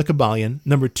number 1, the Kabbalion.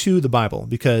 Number 2, the Bible,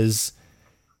 because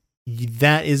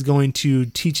that is going to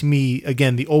teach me,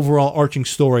 again, the overall arching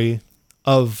story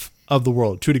of the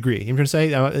world to a degree. You know what I'm trying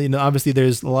to say? You know, obviously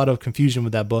there's a lot of confusion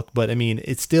with that book, but I mean,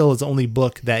 it still is the only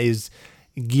book that is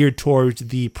geared towards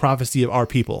the prophecy of our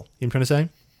people. You know what I'm trying to say?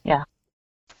 Yeah.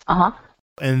 Uh-huh.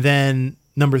 And then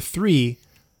number 3,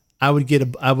 I would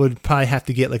probably have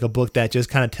to get like a book that just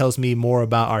kind of tells me more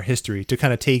about our history, to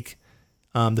kind of take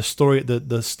the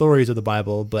stories of the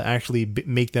Bible, but actually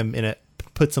make them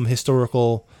put some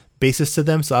historical basis to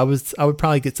them. So I would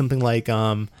probably get something like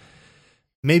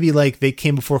maybe like They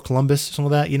Came Before Columbus or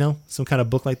something like that, you know, some kind of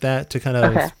book like that to kind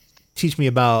of teach me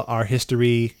about our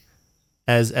history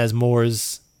as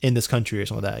Moors in this country or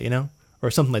something like that, you know,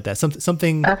 or something like that.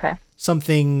 Something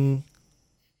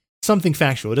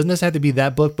factual. It doesn't necessarily have to be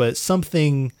that book, but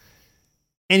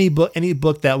any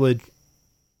book that would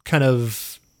kind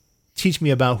of teach me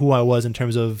about who I was in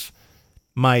terms of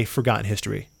my forgotten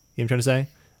history. You know what I'm trying to say?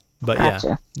 But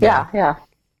gotcha. Yeah.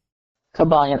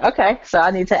 Kabbalion. Okay, so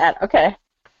I need to add. Okay,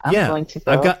 I'm going to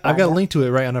go. I've got a link to it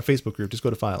right on our Facebook group. Just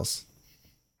go to files.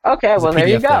 Okay, well there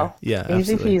you go. There. Yeah,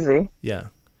 easy absolutely. peasy. Yeah.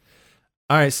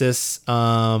 All right, sis.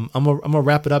 I'm gonna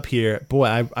wrap it up here. Boy,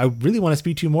 I really want to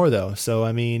speak to you more though. So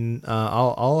I mean,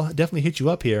 I'll definitely hit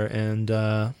you up here, and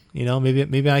you know,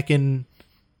 maybe I can,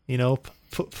 you know,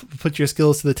 put your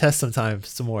skills to the test sometime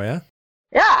some more. Yeah.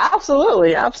 Yeah,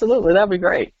 absolutely. That'd be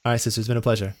great. All right, sis. It's been a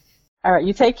pleasure. All right,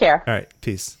 you take care. All right,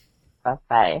 peace.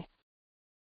 Bye.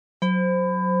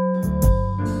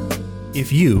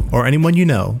 If you or anyone you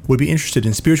know would be interested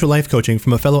in spiritual life coaching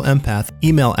from a fellow empath,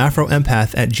 email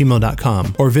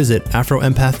afroempath@gmail.com or visit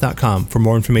afroempath.com for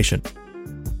more information.